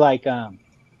can be like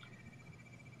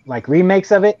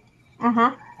remakes of it.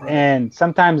 Uh-huh. And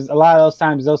sometimes, a lot of those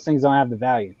times, those things don't have the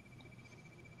value.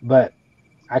 But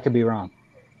I could be wrong.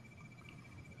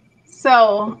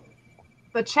 So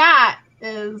the chat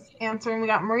is answering. We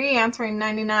got Marie answering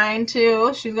 99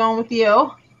 too. She's going with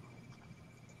you.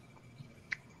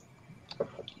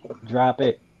 Drop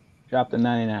it. Drop the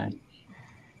 99.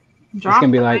 Drop it's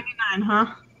gonna be the like 99, huh?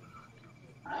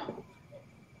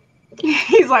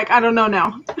 He's like, I don't know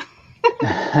now.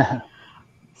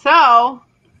 So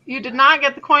you did not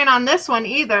get the coin on this one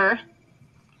either.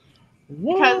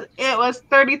 What? Because it was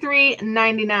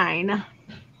 $33.99.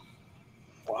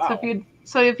 Wow.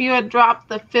 So if you had dropped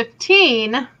the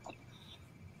 15,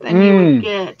 then you would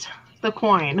get the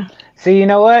coin. See, you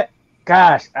know what?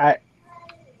 Gosh, I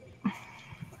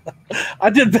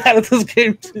did bad at this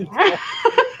game too.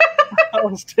 That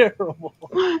was terrible.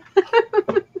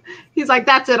 He's like,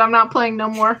 that's it. I'm not playing no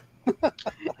more.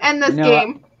 End this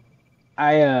game.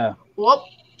 Whoop.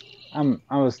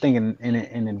 I was thinking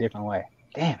in a different way.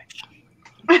 Damn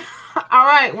it. All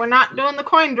right, we're not doing the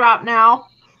coin drop now.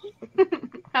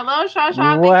 Hello,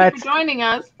 Shasha. Thank you for joining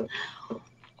us.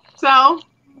 So,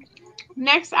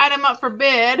 next item up for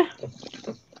bid,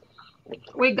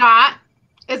 we got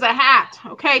is a hat.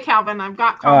 Okay, Calvin, I've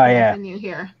got Oh, confidence yeah. in you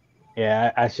here.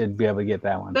 Yeah, I should be able to get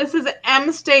that one. This is an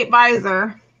M State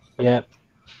visor. Yep.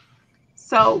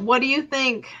 So what do you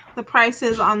think the price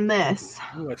is on this?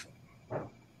 Is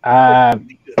Uh,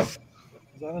 that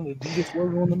an Adidas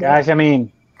logo on the gosh, I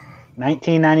mean,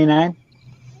 $19.99.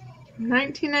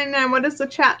 $19.99. What does the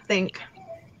chat think?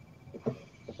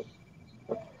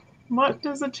 What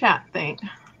does the chat think?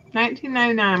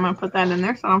 $19.99. I'm gonna put that in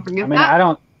there so I don't forget I mean,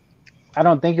 that. I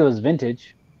don't think it was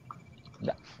vintage.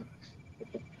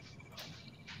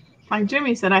 Like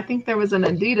Jimmy said, I think there was an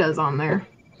Adidas on there.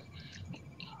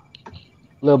 A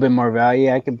little bit more value.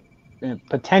 I could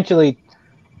potentially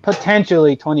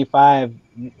 25.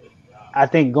 I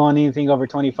think going anything over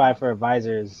 25 for a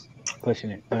visor is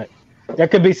pushing it, but there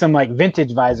could be some like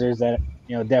vintage visors that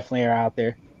definitely are out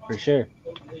there for sure.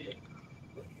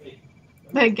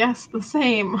 They guess the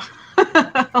same.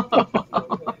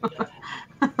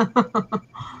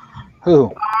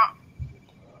 Who?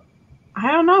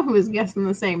 I don't know who is guessing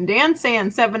the same. Dan's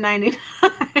saying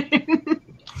 $7.99.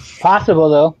 Possible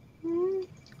though.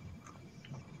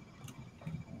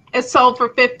 It's sold for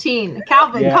 $15.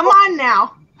 Calvin, Yeah. come on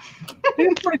now.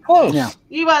 He's pretty close. Yeah.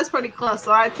 He was pretty close,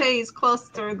 so I'd say he's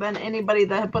closer than anybody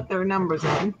that had put their numbers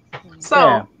in. So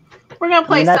Yeah. we're gonna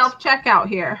play that's- self-checkout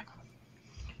here.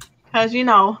 Because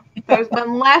there's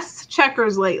been less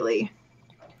checkers lately.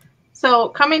 So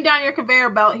coming down your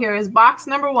conveyor belt here is box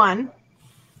number 1.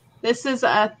 This is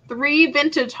a 3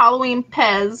 vintage Halloween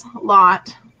Pez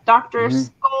lot. Dr.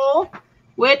 Skull,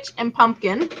 Witch, and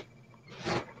Pumpkin.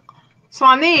 So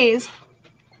on these,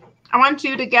 I want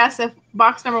you to guess if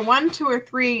box number 1, 2, or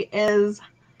 3 is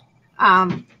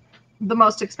the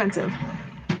most expensive.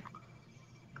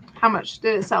 How much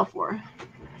did it sell for?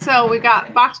 So we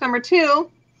got box number 2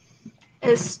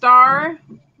 is Star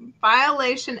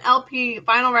Violation LP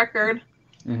vinyl record.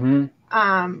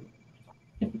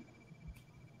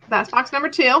 That's box number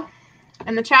 2.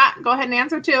 In the chat, go ahead and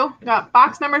answer 2. Got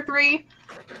box number 3,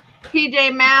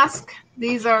 PJ Mask.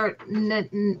 These are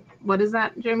what is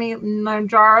that, Jimmy?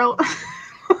 Najaro.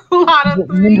 A lot of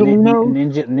 3.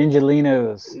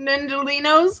 Ninjalinos.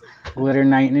 Glitter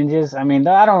Night Ninjas. I mean,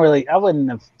 I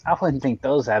wouldn't think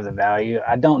those have the value.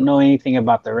 I don't know anything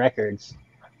about the records.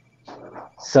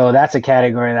 So that's a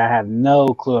category that I have no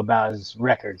clue about is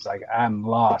records. Like I'm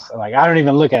lost. Like I don't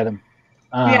even look at them.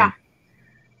 Yeah.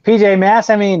 PJ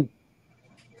Masks, I mean,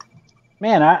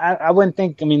 man, I wouldn't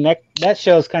think. I mean, that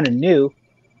show's kind of new.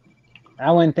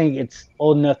 I wouldn't think it's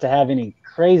old enough to have any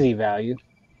crazy value.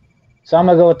 So I'm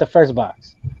gonna go with the first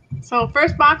box. So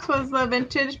first box was the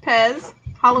vintage Pez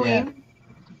Halloween. Yeah.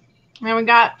 And then we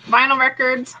got vinyl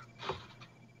records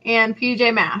and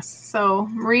PJ Masks. So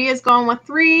Marie is going with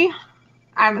 3.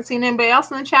 I haven't seen anybody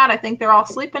else in the chat. I think they're all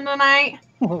sleeping tonight.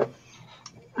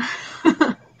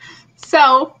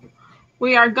 So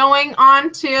we are going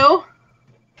on to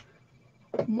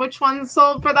which one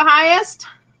sold for the highest?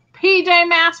 PJ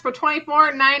Masks for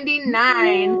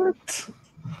 $24.99.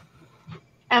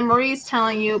 And Marie's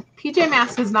telling you PJ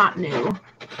Masks is not new.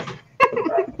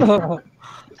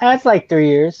 That's like 3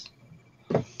 years.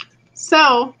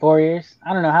 So 4 years.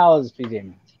 I don't know how old is PJ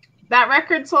Masks. That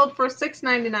record sold for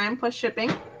 $6.99 plus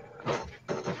shipping.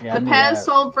 Yeah, the Pez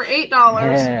sold for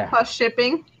 $8 plus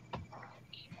shipping.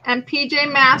 And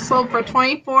PJ Masks sold for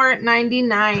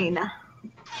 $24.99.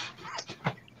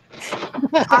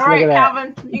 All right,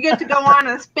 Calvin, you get to go on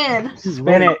a spin.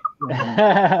 Spin it.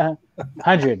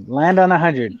 100. Land on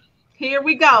 100. Here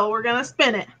we go. We're going to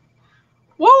spin it.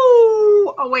 Woo!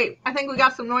 Oh, wait. I think we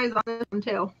got some noise on this one,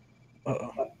 too.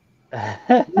 Uh-oh.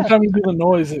 Every time you do the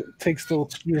noise, it takes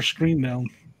your screen down.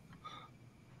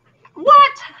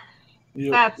 What?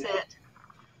 Yep. That's it.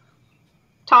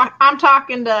 I'm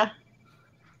talking to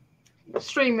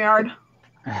StreamYard.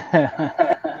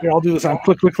 Here, I'll do this on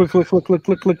click. There we go.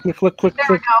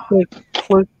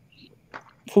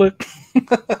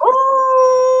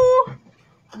 Ooh,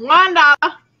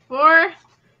 $1 for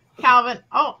Calvin.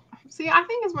 Oh, see, I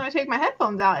think it's when I take my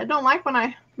headphones out. I don't like when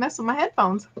I mess with my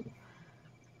headphones.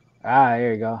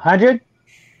 Here you go. 100?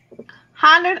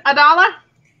 $100?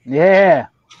 Yeah.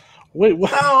 Wait,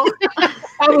 what? So,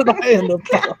 how did I end up?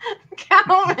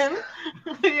 Calvin,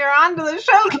 you're on to the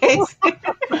showcase.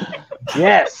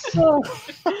 Yes.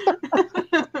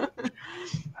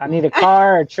 I need a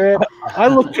car, a trip. I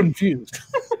look confused.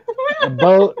 A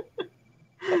boat.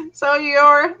 So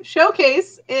your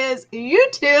showcase is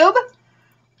YouTube.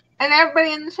 And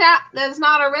everybody in the chat that's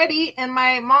not already, and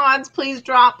my mods, please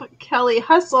drop Kelly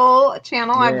Hustle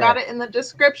channel. Yeah. I've got it in the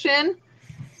description.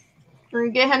 We're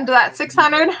going to get him to that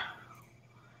 600.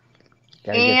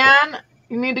 And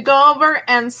You need to go over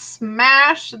and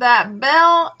smash that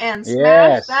bell and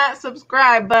smash that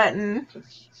subscribe button.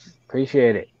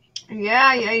 Appreciate it.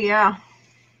 Yeah.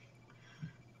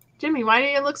 Jimmy, why do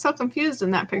you look so confused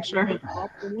in that picture?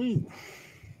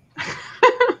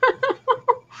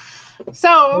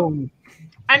 So,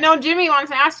 I know Jimmy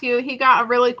wants to ask you, he got a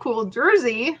really cool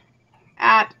jersey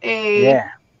at a...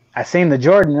 Yeah. I seen the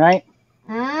Jordan, right?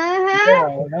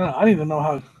 Mm-hmm. Yeah, I need to know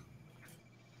how... I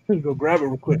need to go grab it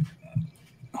real quick.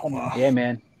 Hold on. Yeah,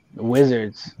 man. The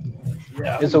Wizards.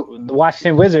 Yeah. It's the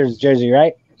Washington Wizards jersey,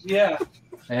 right? Yeah.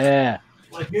 Yeah.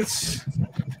 Like it's...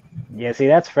 Yeah, see,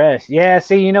 that's fresh. Yeah,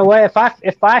 see, you know what?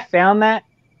 If I found that,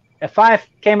 if I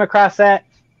came across that,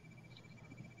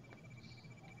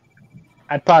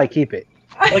 I'd probably keep it.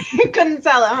 Like, you couldn't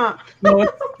sell it, huh? No,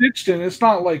 it's stitched in. It's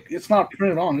not like it's not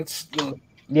printed on. It's the...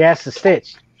 Yeah, it's the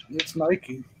stitch. It's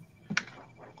Nike.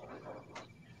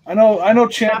 I know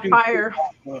Champion. Fire.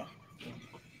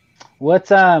 What's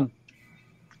the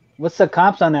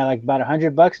comps on that? Like about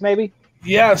 $100 maybe?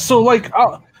 Yeah, so like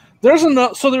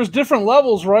there's different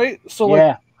levels, right? So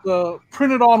like the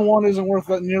printed on one isn't worth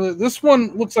that nearly. This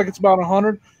one looks like it's about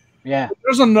 100. Yeah. But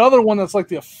there's another one that's like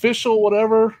the official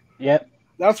whatever. Yep.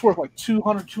 That's worth like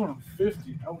 200,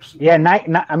 250. Yeah,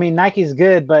 Nike's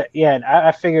good, but yeah,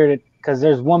 I figured it because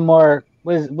there's one more.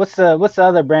 What's the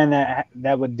other brand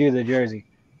that would do the jersey?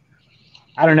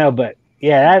 I don't know, but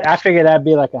yeah, I figured that'd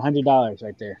be like $100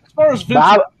 right there. As far as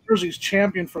vintage jerseys,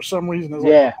 Champion for some reason is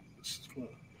like,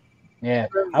 yeah.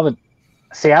 I would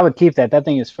keep that. That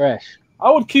thing is fresh.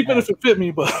 I would keep it if it fit me,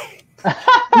 but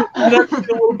I'd have to get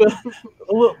a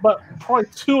little, but probably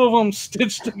two of them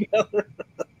stitched together.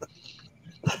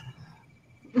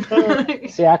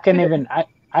 See, I couldn't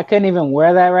even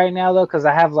wear that right now though, because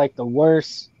I have like the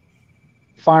worst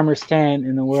farmer's tan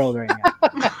in the world right now.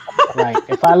 Like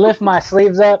if I lift my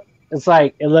sleeves up, it's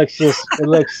like it looks.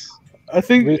 I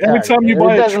think retarded. Every time you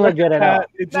buy doesn't a look good at all.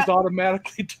 it just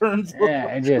automatically turns. Yeah,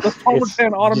 it the farmer's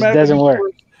tan automatically doesn't work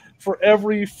for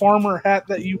every farmer hat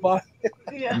that you buy.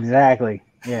 Yeah. Exactly.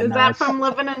 Yeah. Is that from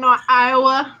living in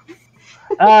Iowa?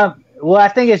 Well, I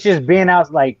think it's just being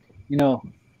out, like, you know,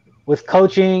 with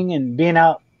coaching and being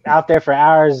out there for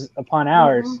hours upon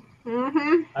hours.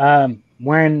 Mm-hmm.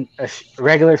 Wearing a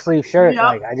regular sleeve shirt,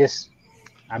 like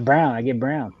I'm brown. I get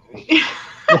brown.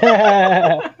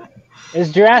 It's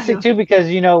Jurassic too, because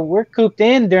you know we're cooped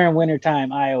in during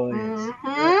wintertime. Iowa is.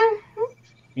 Mm-hmm.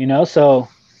 You know, so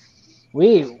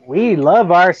we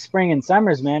love our spring and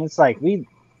summers, man. It's like we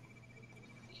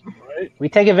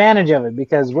take advantage of it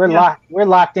because we're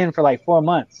locked in for like 4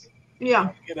 months.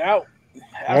 Yeah. Get out.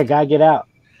 Yeah, gotta get out.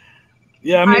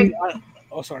 Yeah, I mean,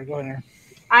 oh, sorry. Go ahead, Aaron.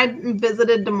 I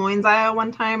visited Des Moines, Iowa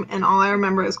one time, and all I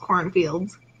remember is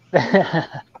cornfields. I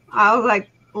was like,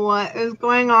 what is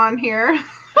going on here?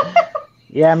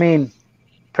 Yeah, I mean,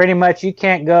 pretty much you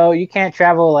can't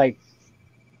travel like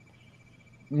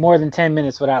more than 10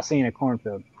 minutes without seeing a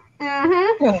cornfield.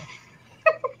 Mm-hmm.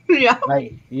 Yeah.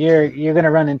 Like you're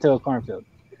gonna run into a cornfield.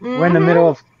 Mm-hmm. We're in the middle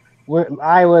of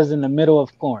Iowa's in the middle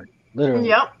of corn, literally.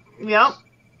 Yep.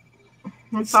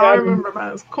 That's all I remember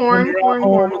about is corn. In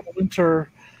the winter,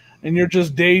 and you're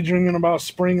just daydreaming about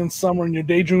spring and summer, and you're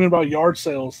daydreaming about yard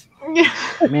sales. Yeah.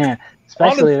 Man,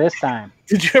 especially this time.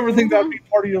 Did you ever think that'd be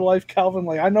part of your life, Calvin?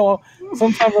 Like, I know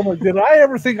sometimes I'm like, did I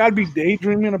ever think I'd be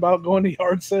daydreaming about going to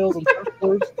yard sales and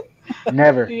stores?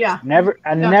 Never. Yeah. Never.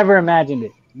 I never imagined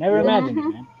it. Never imagined it,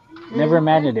 man. Never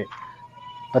imagined it.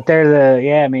 But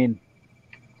I mean,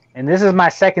 and this is my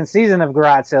second season of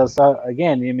garage sales. So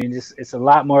again, I mean, it's a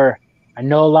lot more. I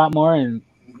know a lot more and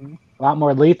a lot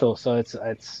more lethal. So it's.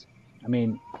 I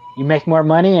mean, you make more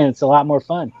money and it's a lot more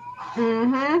fun.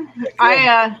 Mm-hmm.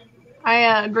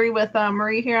 I agree with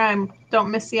Marie here. I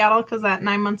don't miss Seattle because that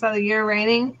 9 months out of the year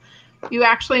raining. You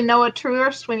actually know a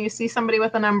tourist when you see somebody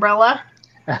with an umbrella.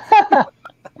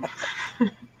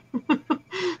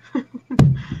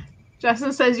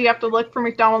 Justin says you have to look for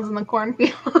McDonald's in the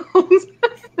cornfields.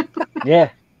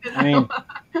 Yeah, I mean,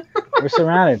 we're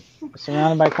surrounded. We're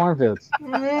surrounded by cornfields.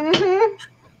 Mm-hmm.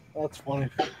 That's funny.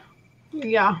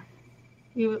 Yeah,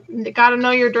 you got to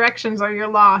know your directions or you're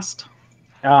lost.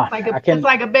 Oh, it's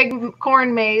like a big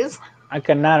corn maze. I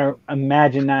could not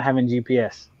imagine not having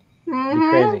GPS. It'd be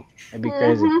crazy. It'd be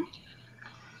crazy.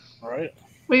 All right.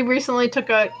 We recently took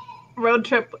a road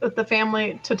trip with the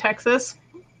family to Texas,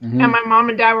 and my mom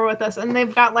and dad were with us, and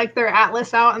they've got like their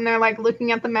atlas out, and they're like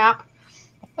looking at the map,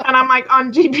 and I'm like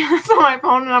on GPS on my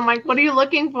phone, and I'm like, "What are you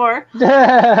looking for?"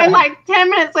 And like 10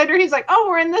 minutes later, he's like, "Oh,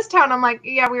 we're in this town." I'm like,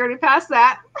 "Yeah, we already passed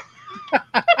that."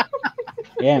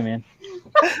 Yeah, man.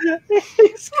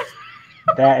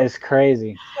 That is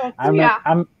crazy.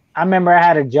 I'm I remember I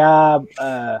had a job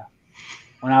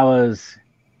when I was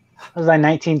like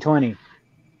 19, 20,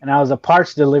 and I was a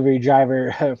parts delivery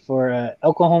driver for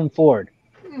El Cajon Ford.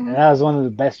 Mm-hmm. And that was one of the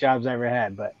best jobs I ever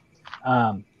had. But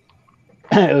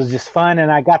it was just fun,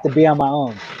 and I got to be on my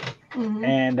own. Mm-hmm.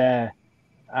 And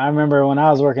I remember when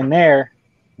I was working there,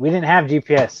 we didn't have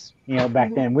GPS,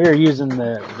 back then. We were using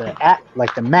the app,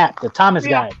 like the map, the Thomas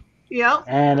guide. Yep.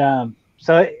 And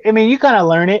so, I mean, you kind of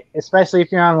learn it, especially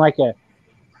if you're on like a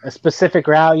specific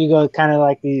route. You go kind of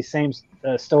like these same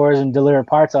stores and deliver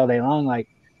parts all day long. Like,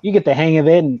 you get the hang of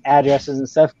it and addresses and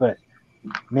stuff. But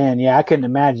man, yeah, I couldn't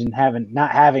imagine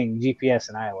not having GPS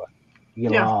in Iowa. You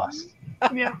get lost.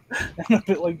 Yeah.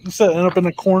 Like you said, end up in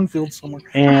a cornfield somewhere.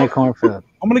 Yeah, cornfield.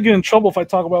 I'm gonna get in trouble if I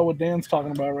talk about what Dan's talking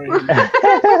about right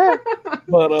here.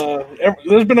 But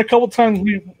there's been a couple times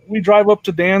we drive up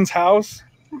to Dan's house,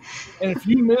 and if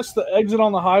you miss the exit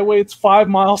on the highway, it's 5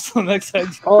 miles to the next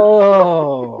exit.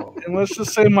 Oh. And let's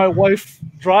just say my wife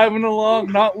driving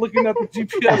along, not looking at the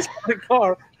GPS on the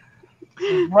car,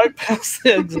 right past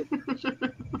the exit.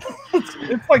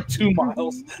 It's like 2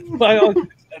 miles.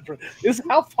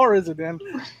 How far is it, Dan?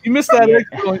 You missed that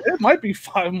exit. It might be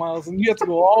 5 miles, and you have to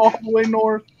go all the way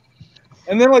north.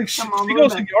 And then, like, she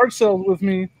goes to yard sales with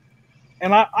me,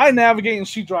 and I navigate and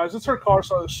she drives. It's her car,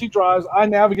 so she drives. I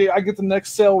navigate. I get the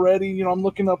next sale ready. I'm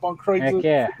looking up on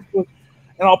Craigslist. And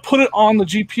I'll put it on the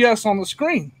GPS on the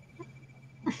screen.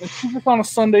 And she's just on a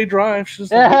Sunday drive. She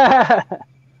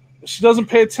doesn't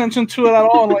pay attention to it at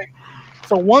all. And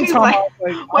so one time I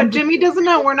was like, what Jimmy doesn't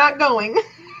know, we're not going.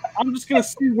 I'm just gonna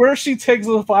see where she takes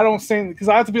it if I don't say anything, because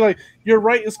I have to be like, your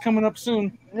right is coming up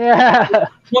soon. Yeah.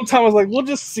 One time I was like, we'll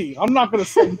just see. I'm not gonna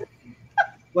say anything.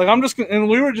 Like, I'm just gonna, and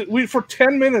we for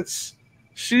 10 minutes,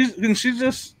 she's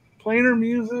just playing her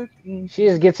music. She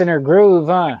just gets in her groove,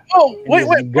 huh? Oh, wait,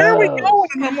 where are we going?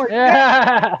 And I'm like,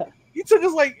 yeah. You took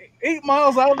us like 8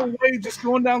 miles out of the way just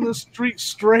going down the street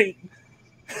straight.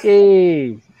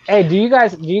 Jeez. Hey, do you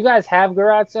guys have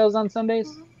garage sales on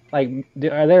Sundays? Like,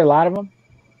 are there a lot of them?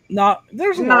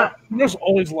 There's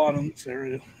always a lot in this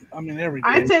area. I mean, every day.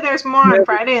 I'd say there's more on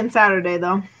Friday and Saturday,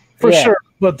 though. For sure.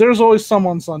 But there's always some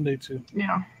on Sunday, too.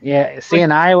 Yeah. Yeah. See,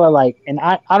 in Iowa, and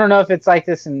I don't know if it's like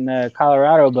this in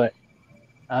Colorado, but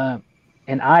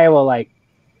in Iowa,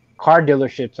 car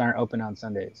dealerships aren't open on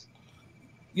Sundays.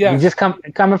 Yeah. You just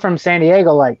coming from San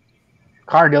Diego,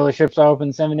 car dealerships are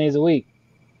open 7 days a week.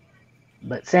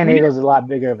 But San Diego's a lot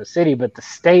bigger of a city, but the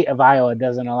state of Iowa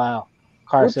doesn't allow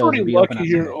car sales to be open on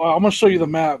here. Well, I'm going to show you the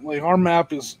map. Our map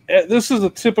this is a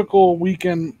typical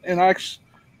weekend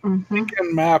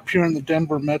weekend map here in the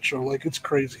Denver metro. It's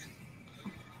crazy.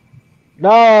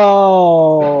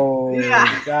 No.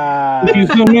 Yeah. God. If you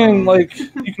zoom in,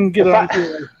 you can get up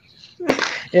here.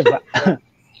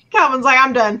 Calvin's like,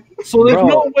 I'm done. So there's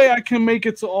no way I can make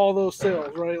it to all those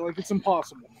sales, right? It's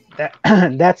impossible.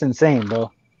 That's insane,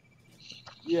 bro.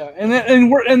 Yeah, and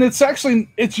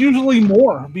it's usually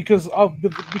more because of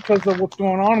what's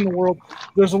going on in the world.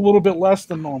 There's a little bit less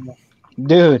than normal.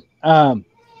 Dude,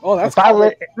 that's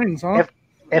things, huh?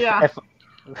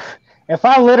 If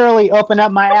I literally open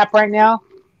up my app right now,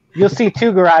 you'll see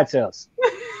 2 garage sales.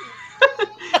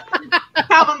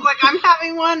 Calvin's like, I'm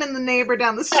having one, and the neighbor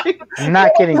down the street. I'm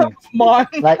not kidding you.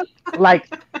 Like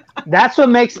that's what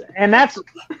makes, and that's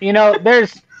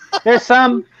there's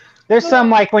some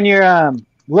like when you're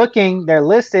looking, they're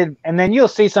listed, and then you'll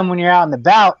see some when you're out and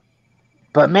about.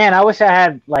 But man, I wish I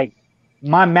had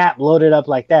my map loaded up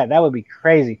like that. That would be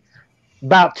crazy.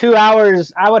 About 2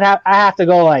 hours, I have to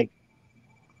go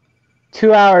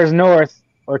 2 hours north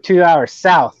or 2 hours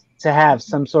south to have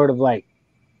some sort of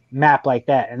map like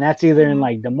that, and that's either in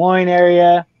Des Moines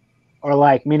area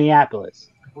or Minneapolis.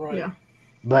 Right. Yeah.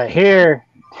 But here,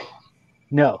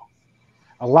 no.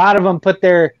 A lot of them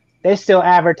they still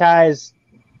advertise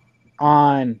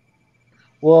on.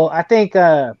 Well, I think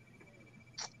Yard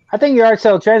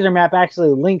Sale Treasure Map actually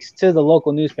links to the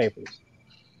local newspapers.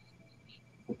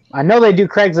 I know they do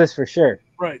Craigslist for sure.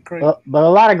 Right, great. But a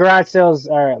lot of garage sales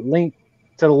are linked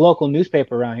to the local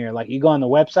newspaper around here. You go on the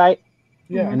website,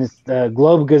 and it's the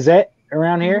Globe Gazette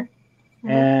around here,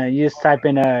 and you just type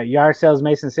in Yard Sales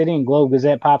Mason City, and Globe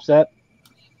Gazette pops up.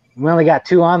 We only got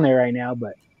 2 on there right now,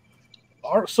 but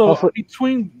so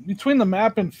between the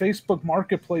map and Facebook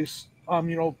Marketplace,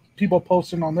 people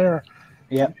posting on there.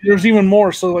 Yeah, there's even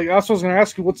more. So that's what I was going to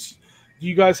ask you. Do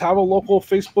you guys have a local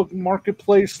Facebook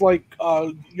Marketplace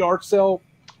yard sale?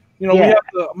 We have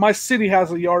my city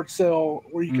has a yard sale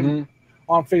where you can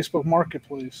on Facebook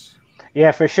Marketplace.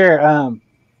 Yeah, for sure.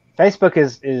 Facebook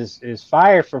is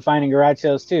fire for finding garage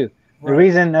sales too. The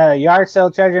reason Yard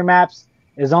Sale Treasure Maps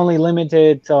is only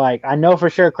limited to like, I know for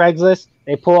sure Craigslist,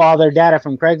 they pull all their data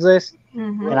from Craigslist.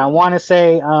 And I want to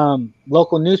say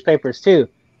local newspapers too.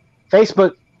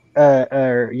 Facebook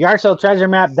or Yard Sale Treasure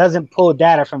Map doesn't pull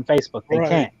data from Facebook. They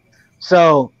can't.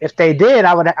 So if they did,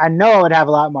 I know I would have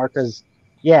a lot more because,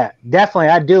 yeah, definitely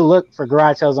I do look for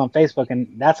garage sales on Facebook, and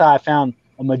that's how I found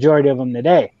a majority of them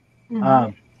today.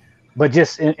 But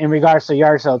just in regards to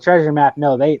Yard Sale Treasure Map,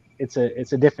 no, it's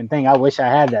a different thing. I wish I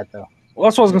had that though. Well,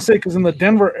 that's what I was gonna say, because in the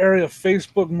Denver area,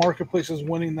 Facebook Marketplace is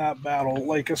winning that battle.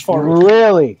 Like as far as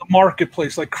really the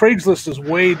marketplace, like Craigslist is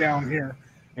way down here.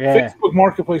 Yeah. Facebook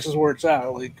Marketplace is where it's at.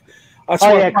 Like that's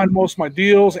where I find most of my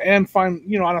deals, and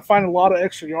I find a lot of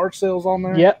extra yard sales on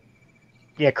there. Yep.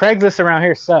 Yeah, Craigslist around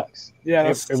here sucks. Yeah,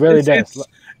 it really does.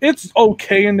 It's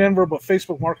okay in Denver, but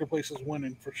Facebook Marketplace is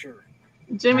winning for sure.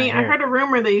 Jimmy, I heard a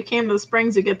rumor that you came to the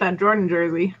Springs to get that Jordan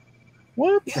jersey.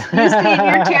 What? You stay in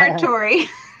your territory.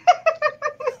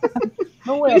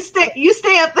 No way. You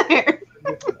stay up there.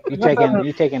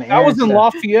 You taking I was in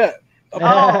Lafayette.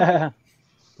 All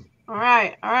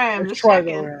right. I'm just checking.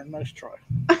 Aaron. Nice try.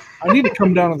 I need to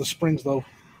come down to the Springs though.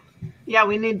 Yeah,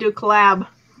 we need to do a collab.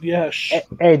 Yes.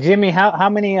 Hey Jimmy, how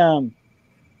many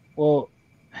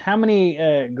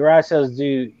garage sales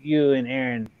do you and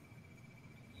Aaron?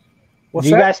 Do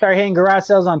you guys start hitting garage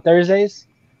sales on Thursdays?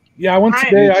 Yeah, I went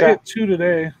today. I hit 2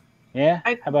 today. Yeah.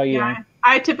 How about you? Yeah,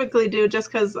 I typically do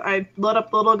just because I load up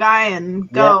the little guy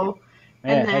and go.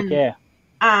 Yeah. And then, heck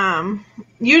yeah.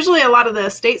 Usually a lot of the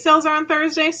estate sales are on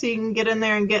Thursday, so you can get in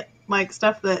there and get like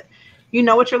stuff that you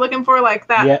know what you're looking for, like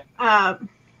that. Yep.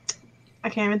 I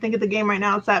can't even think of the game right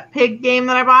now. It's that pig game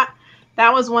that I bought.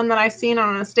 That was one that I seen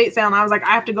on an estate sale, and I was like,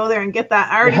 I have to go there and get that.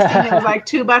 I already seen it was like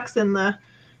 $2 in the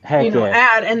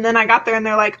ad, and then I got there and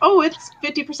they're like, oh, it's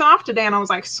 50% off today, and I was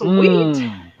like, sweet.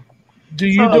 Do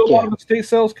you do a lot of estate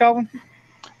sales, Calvin?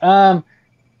 I've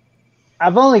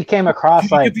only came across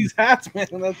get these hats, man.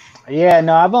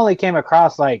 I've only came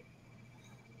across like,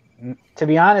 to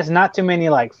be honest, not too many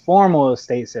like formal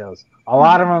estate sales. A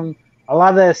lot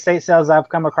of the estate sales I've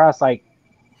come across, like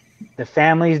the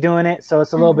family's doing it, so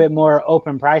it's a little bit more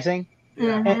open pricing.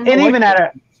 And even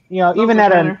at even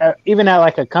at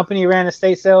like a company ran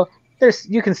estate sale,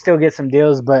 you can still get some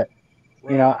deals, but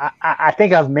I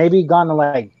think I've maybe gone to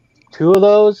like 2 of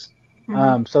those.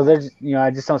 So there's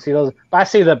I just don't see those. But I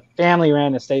see the family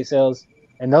ran estate sales,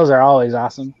 and those are always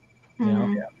awesome.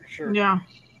 Yeah, for sure. Yeah,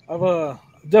 I've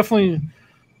definitely.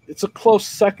 It's a close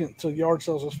second to yard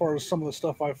sales as far as some of the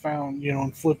stuff I found,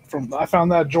 and flipped from. I found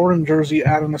that Jordan jersey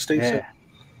at an estate sale.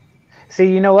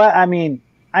 See, you know what? I mean,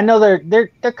 I know they're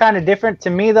kind of different to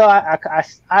me though.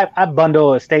 I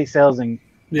bundle estate sales and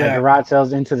garage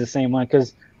sales into the same one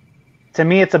because to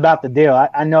me it's about the deal.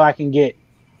 I know I can get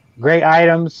great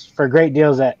items for great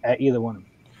deals at either one of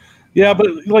them. Yeah, but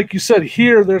like you said,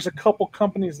 here there's a couple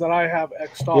companies that I have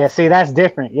X'd off. Yeah, see, that's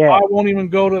different. Yeah, I won't even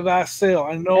go to that sale.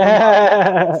 I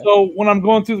know. So when I'm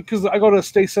going through, because I go to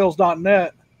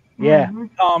estatesales.net. Yeah.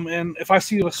 And if I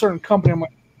see a certain company, I'm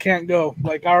like, can't go.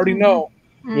 Like I already know.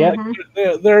 Yeah.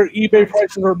 Like, their eBay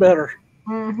prices are better.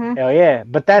 Hell yeah,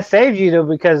 but that saves you though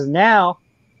because now,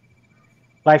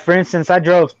 like for instance, I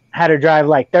had to drive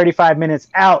like 35 minutes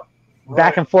out.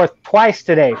 Back and forth twice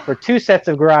today for 2 sets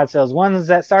of garage sales. Ones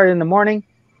that started in the morning,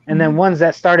 and then ones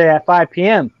that started at 5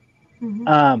 p.m.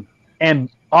 And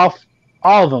all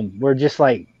of them were just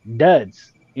like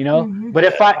duds, But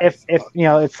if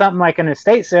it's something like an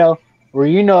estate sale where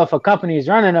if a company is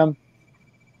running them,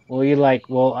 well, you're like,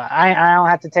 well, I don't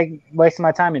have to waste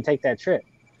my time and take that trip.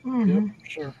 Yep,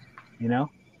 sure.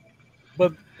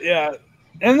 But yeah.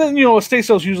 And then, estate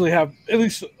sales usually have, at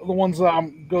least the ones that I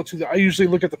go to, I usually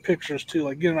look at the pictures too,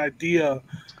 like get an idea.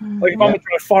 Like if I'm going to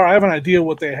drive far, I have an idea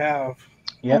what they have.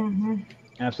 Yep,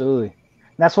 absolutely.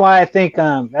 That's why I think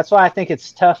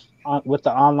it's tough with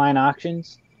the online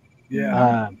auctions.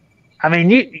 Yeah. I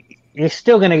mean, you're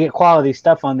still going to get quality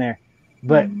stuff on there.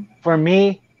 But for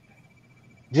me,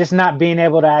 just not being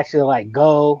able to actually like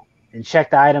go and check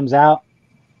the items out,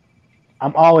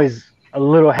 I'm always a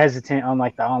little hesitant on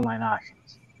like the online auctions.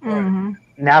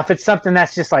 Now, if it's something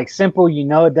that's just like simple,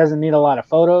 it doesn't need a lot of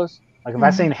photos. Like if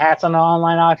I seen hats on the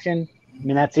online auction, I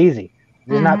mean, that's easy.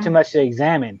 There's not too much to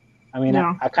examine. I mean,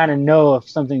 I kind of know if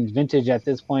something's vintage at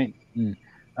this point. And,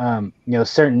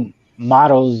 certain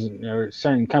models or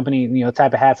certain company,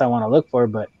 type of hats I want to look for.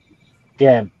 But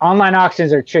yeah, online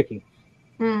auctions are tricky.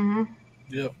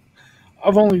 Yep.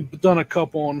 I've only done a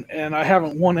couple and I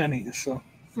haven't won any. So.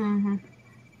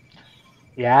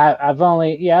 Yeah, I've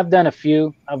done a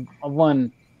few. I've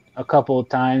won a couple of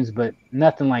times, but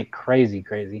nothing like crazy.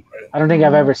 I don't think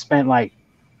I've ever spent like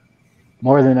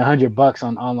more than $100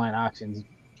 on online auctions.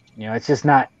 You know, it's just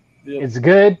not. Yep. It's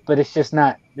good, but it's just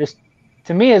not.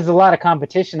 To me, there's a lot of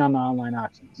competition on the online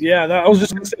auctions. Yeah, I was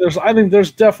just gonna say. I think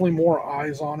there's definitely more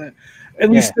eyes on it. At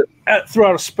least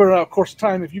throughout a spread out course of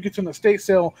time. If you get to an estate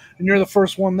sale and you're the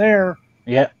first one there,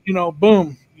 you know,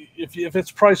 boom. If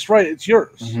it's priced right, it's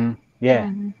yours. Mm-hmm.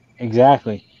 Yeah,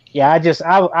 exactly. Yeah,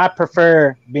 I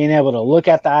prefer being able to look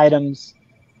at the items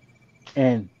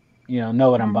and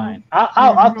know what I'm buying.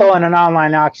 I'll throw in an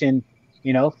online auction,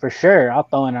 for sure. I'll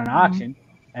throw in an auction,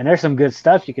 and there's some good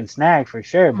stuff you can snag for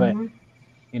sure. But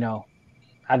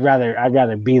I'd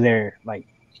rather be there like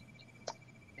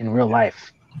in real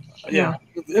life. Yeah,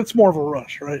 it's more of a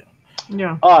rush, right?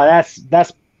 Yeah. Oh, that's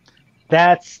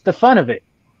the fun of it.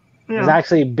 Is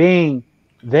actually being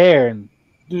there and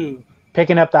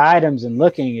picking up the items and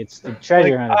looking. It's the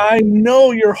treasure hunt. I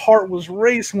know your heart was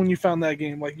racing when you found that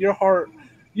game. Like your heart,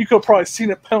 you could have probably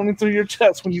seen it pounding through your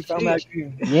chest when you found that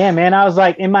game. Yeah, man. I was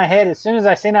like in my head as soon as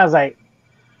I seen it, I was like,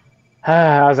 all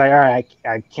right,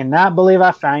 I cannot believe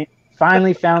I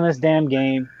finally found this damn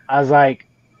game. I was like,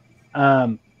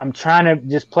 I'm trying to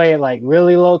just play it like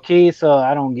really low key so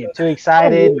I don't get too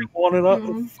excited.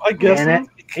 I guess.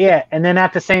 And then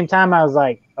at the same time, I was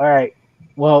like, all right,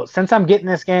 well, since I'm getting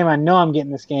this game, I know I'm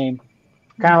getting this game.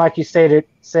 Kind of like you said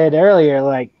earlier,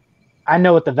 like I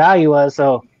know what the value was,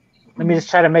 so let me just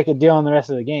try to make a deal on the rest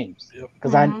of the games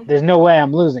because there's no way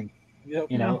I'm losing. Yep.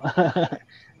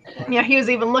 Yeah, he was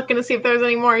even looking to see if there was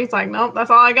any more. He's like, nope, that's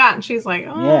all I got. And she's like,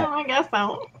 I guess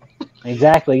so.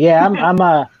 Exactly. Yeah,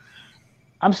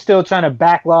 I'm still trying to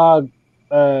backlog,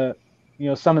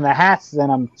 some of the hats that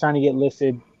I'm trying to get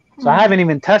listed. So I haven't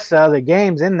even touched the other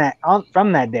games from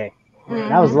that day.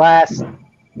 That was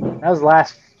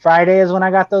last Friday is when I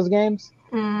got those games.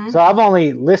 So I've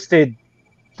only listed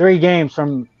 3 games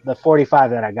from the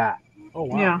 45 that I got. Oh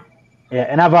wow. Yeah,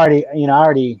 and I've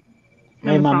already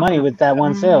made my money with that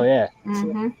one sale. Yeah.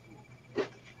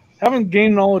 Having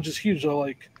game knowledge is huge though.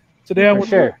 Like today I went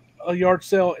to a yard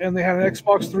sale and they had an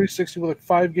Xbox 360 with like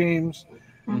 5 games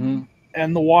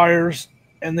and the wires,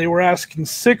 and they were asking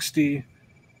 $60.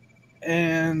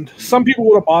 And some people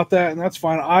would have bought that, and that's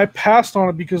fine. I passed on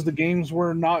it because the games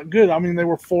were not good. I mean, they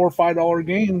were $4 or $5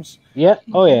 games. Yeah.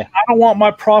 Oh yeah. I don't want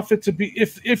my profit to be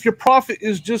if your profit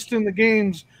is just in the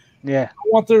games. Yeah. I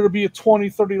want there to be a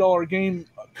 $20, $30 game,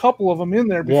 a couple of them in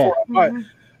there before I buy it.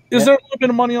 Is there a little bit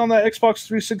of money on that Xbox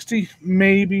 360?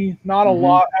 Maybe. Not a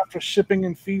lot. After shipping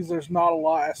and fees, there's not a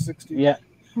lot at 60. Yeah.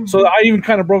 So I even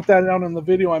kind of broke that down in the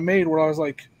video I made where I was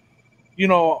like,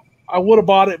 I would have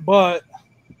bought it, but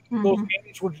those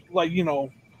games were like,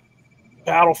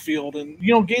 Battlefield and,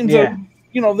 games that,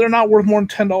 they're not worth more than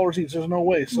 $10 each. There's no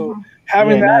way. So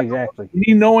having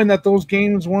me knowing that those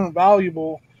games weren't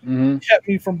valuable kept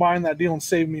me from buying that deal and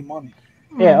saved me money.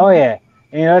 Yeah. Oh yeah.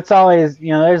 It's always,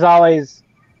 there's always,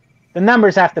 the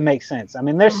numbers have to make sense. I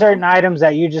mean, there's certain items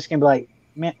that you just can be like,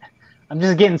 man, I'm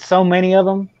just getting so many of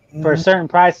them for a certain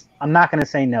price. I'm not going to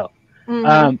say no.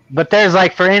 But there's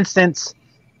like, for instance,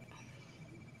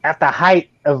 at the height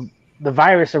of the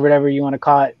virus or whatever you want to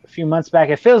call it, a few months back,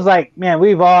 it feels like, man,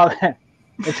 we've all,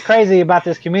 it's crazy about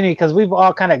this community because we've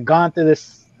all kind of gone through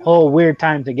this whole weird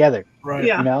time together. Right.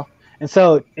 Yeah. And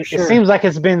so it seems like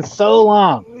it's been so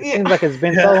long. It seems like it's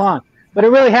been so long, but it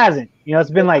really hasn't.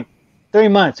 It's been like 3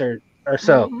 months or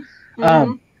so.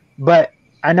 But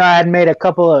I know I had made a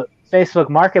couple of Facebook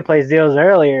Marketplace deals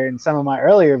earlier in some of my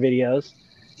earlier videos,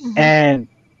 and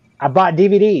I bought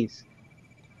DVDs,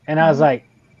 and I was like,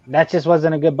 that just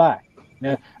wasn't a good buy.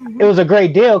 It was a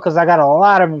great deal because I got a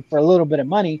lot of them for a little bit of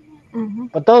money,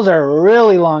 but those are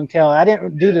really long tail. I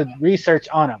didn't do the research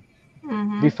on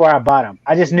them before I bought them.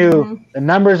 I just knew the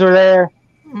numbers were there.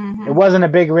 It wasn't a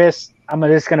big risk. I'm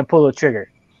just going to pull the trigger,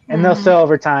 and they'll sell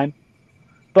over time.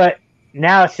 But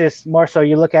now it's just more so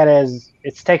you look at it as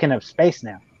it's taking up space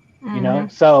now,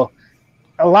 So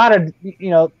a lot of,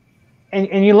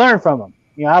 and you learn from them.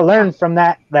 I learned from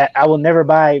that I will never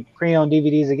buy pre-owned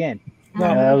DVDs again.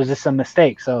 That was just a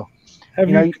mistake. So, have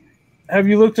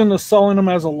you looked into selling them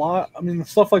as a lot? I mean,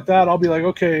 stuff like that. I'll be like,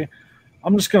 okay,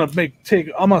 I'm just gonna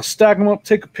I'm gonna stack them up,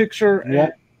 take a picture,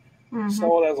 and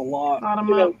sell it as a lot.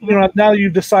 Now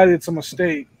you've decided it's a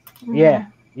mistake.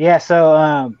 Yeah.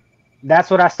 So that's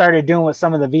what I started doing with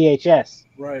some of the VHS.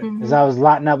 Right. Because I was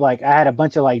lotting up, like I had a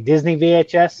bunch of like Disney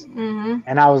VHS,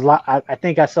 and I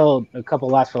think I sold a couple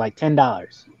lots for like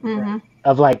 $10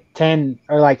 of like 10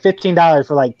 or like $15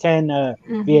 for like 10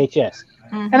 VHS,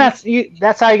 and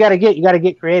that's how you got to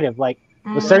get creative. Like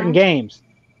with certain games,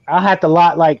 I'll have to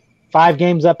lot like 5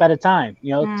 games up at a time,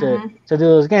 to do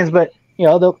those games. But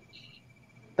they'll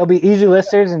be easy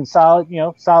listers and solid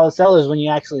sellers when you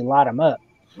actually lot them up.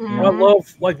 I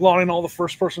love like loading all the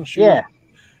first person shooters. Yeah.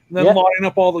 And then loading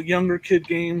up all the younger kid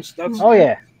games. That's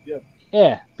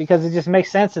yeah, because it just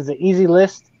makes sense. It's an easy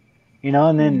list, you know,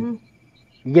 and then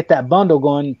you get that bundle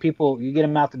going. People, you get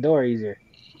them out the door easier.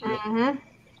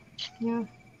 Yeah.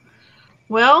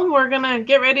 Well, we're going to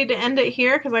get ready to end it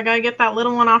here because I got to get that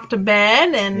little one off to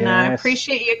bed. And I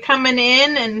appreciate you coming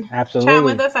in and chatting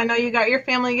with us. I know you got your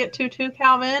family to get to too,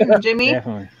 Calvin and Jimmy.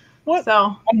 Definitely. What?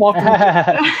 So I'm locked in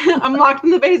the I'm locked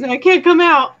in the basement. I can't come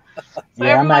out. So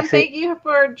Yeah, everyone, thank you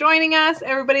for joining us.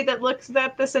 Everybody that looks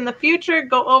at this in the future,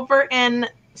 go over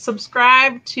and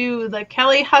subscribe to the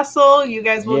Kelly Hustle. You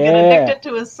guys will get addicted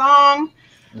to his song.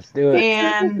 Let's do it.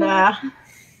 And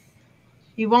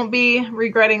you won't be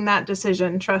regretting that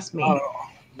decision. Trust me. Oh.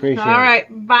 Appreciate it. All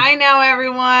right. Bye now,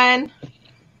 everyone.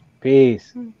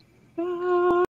 Peace.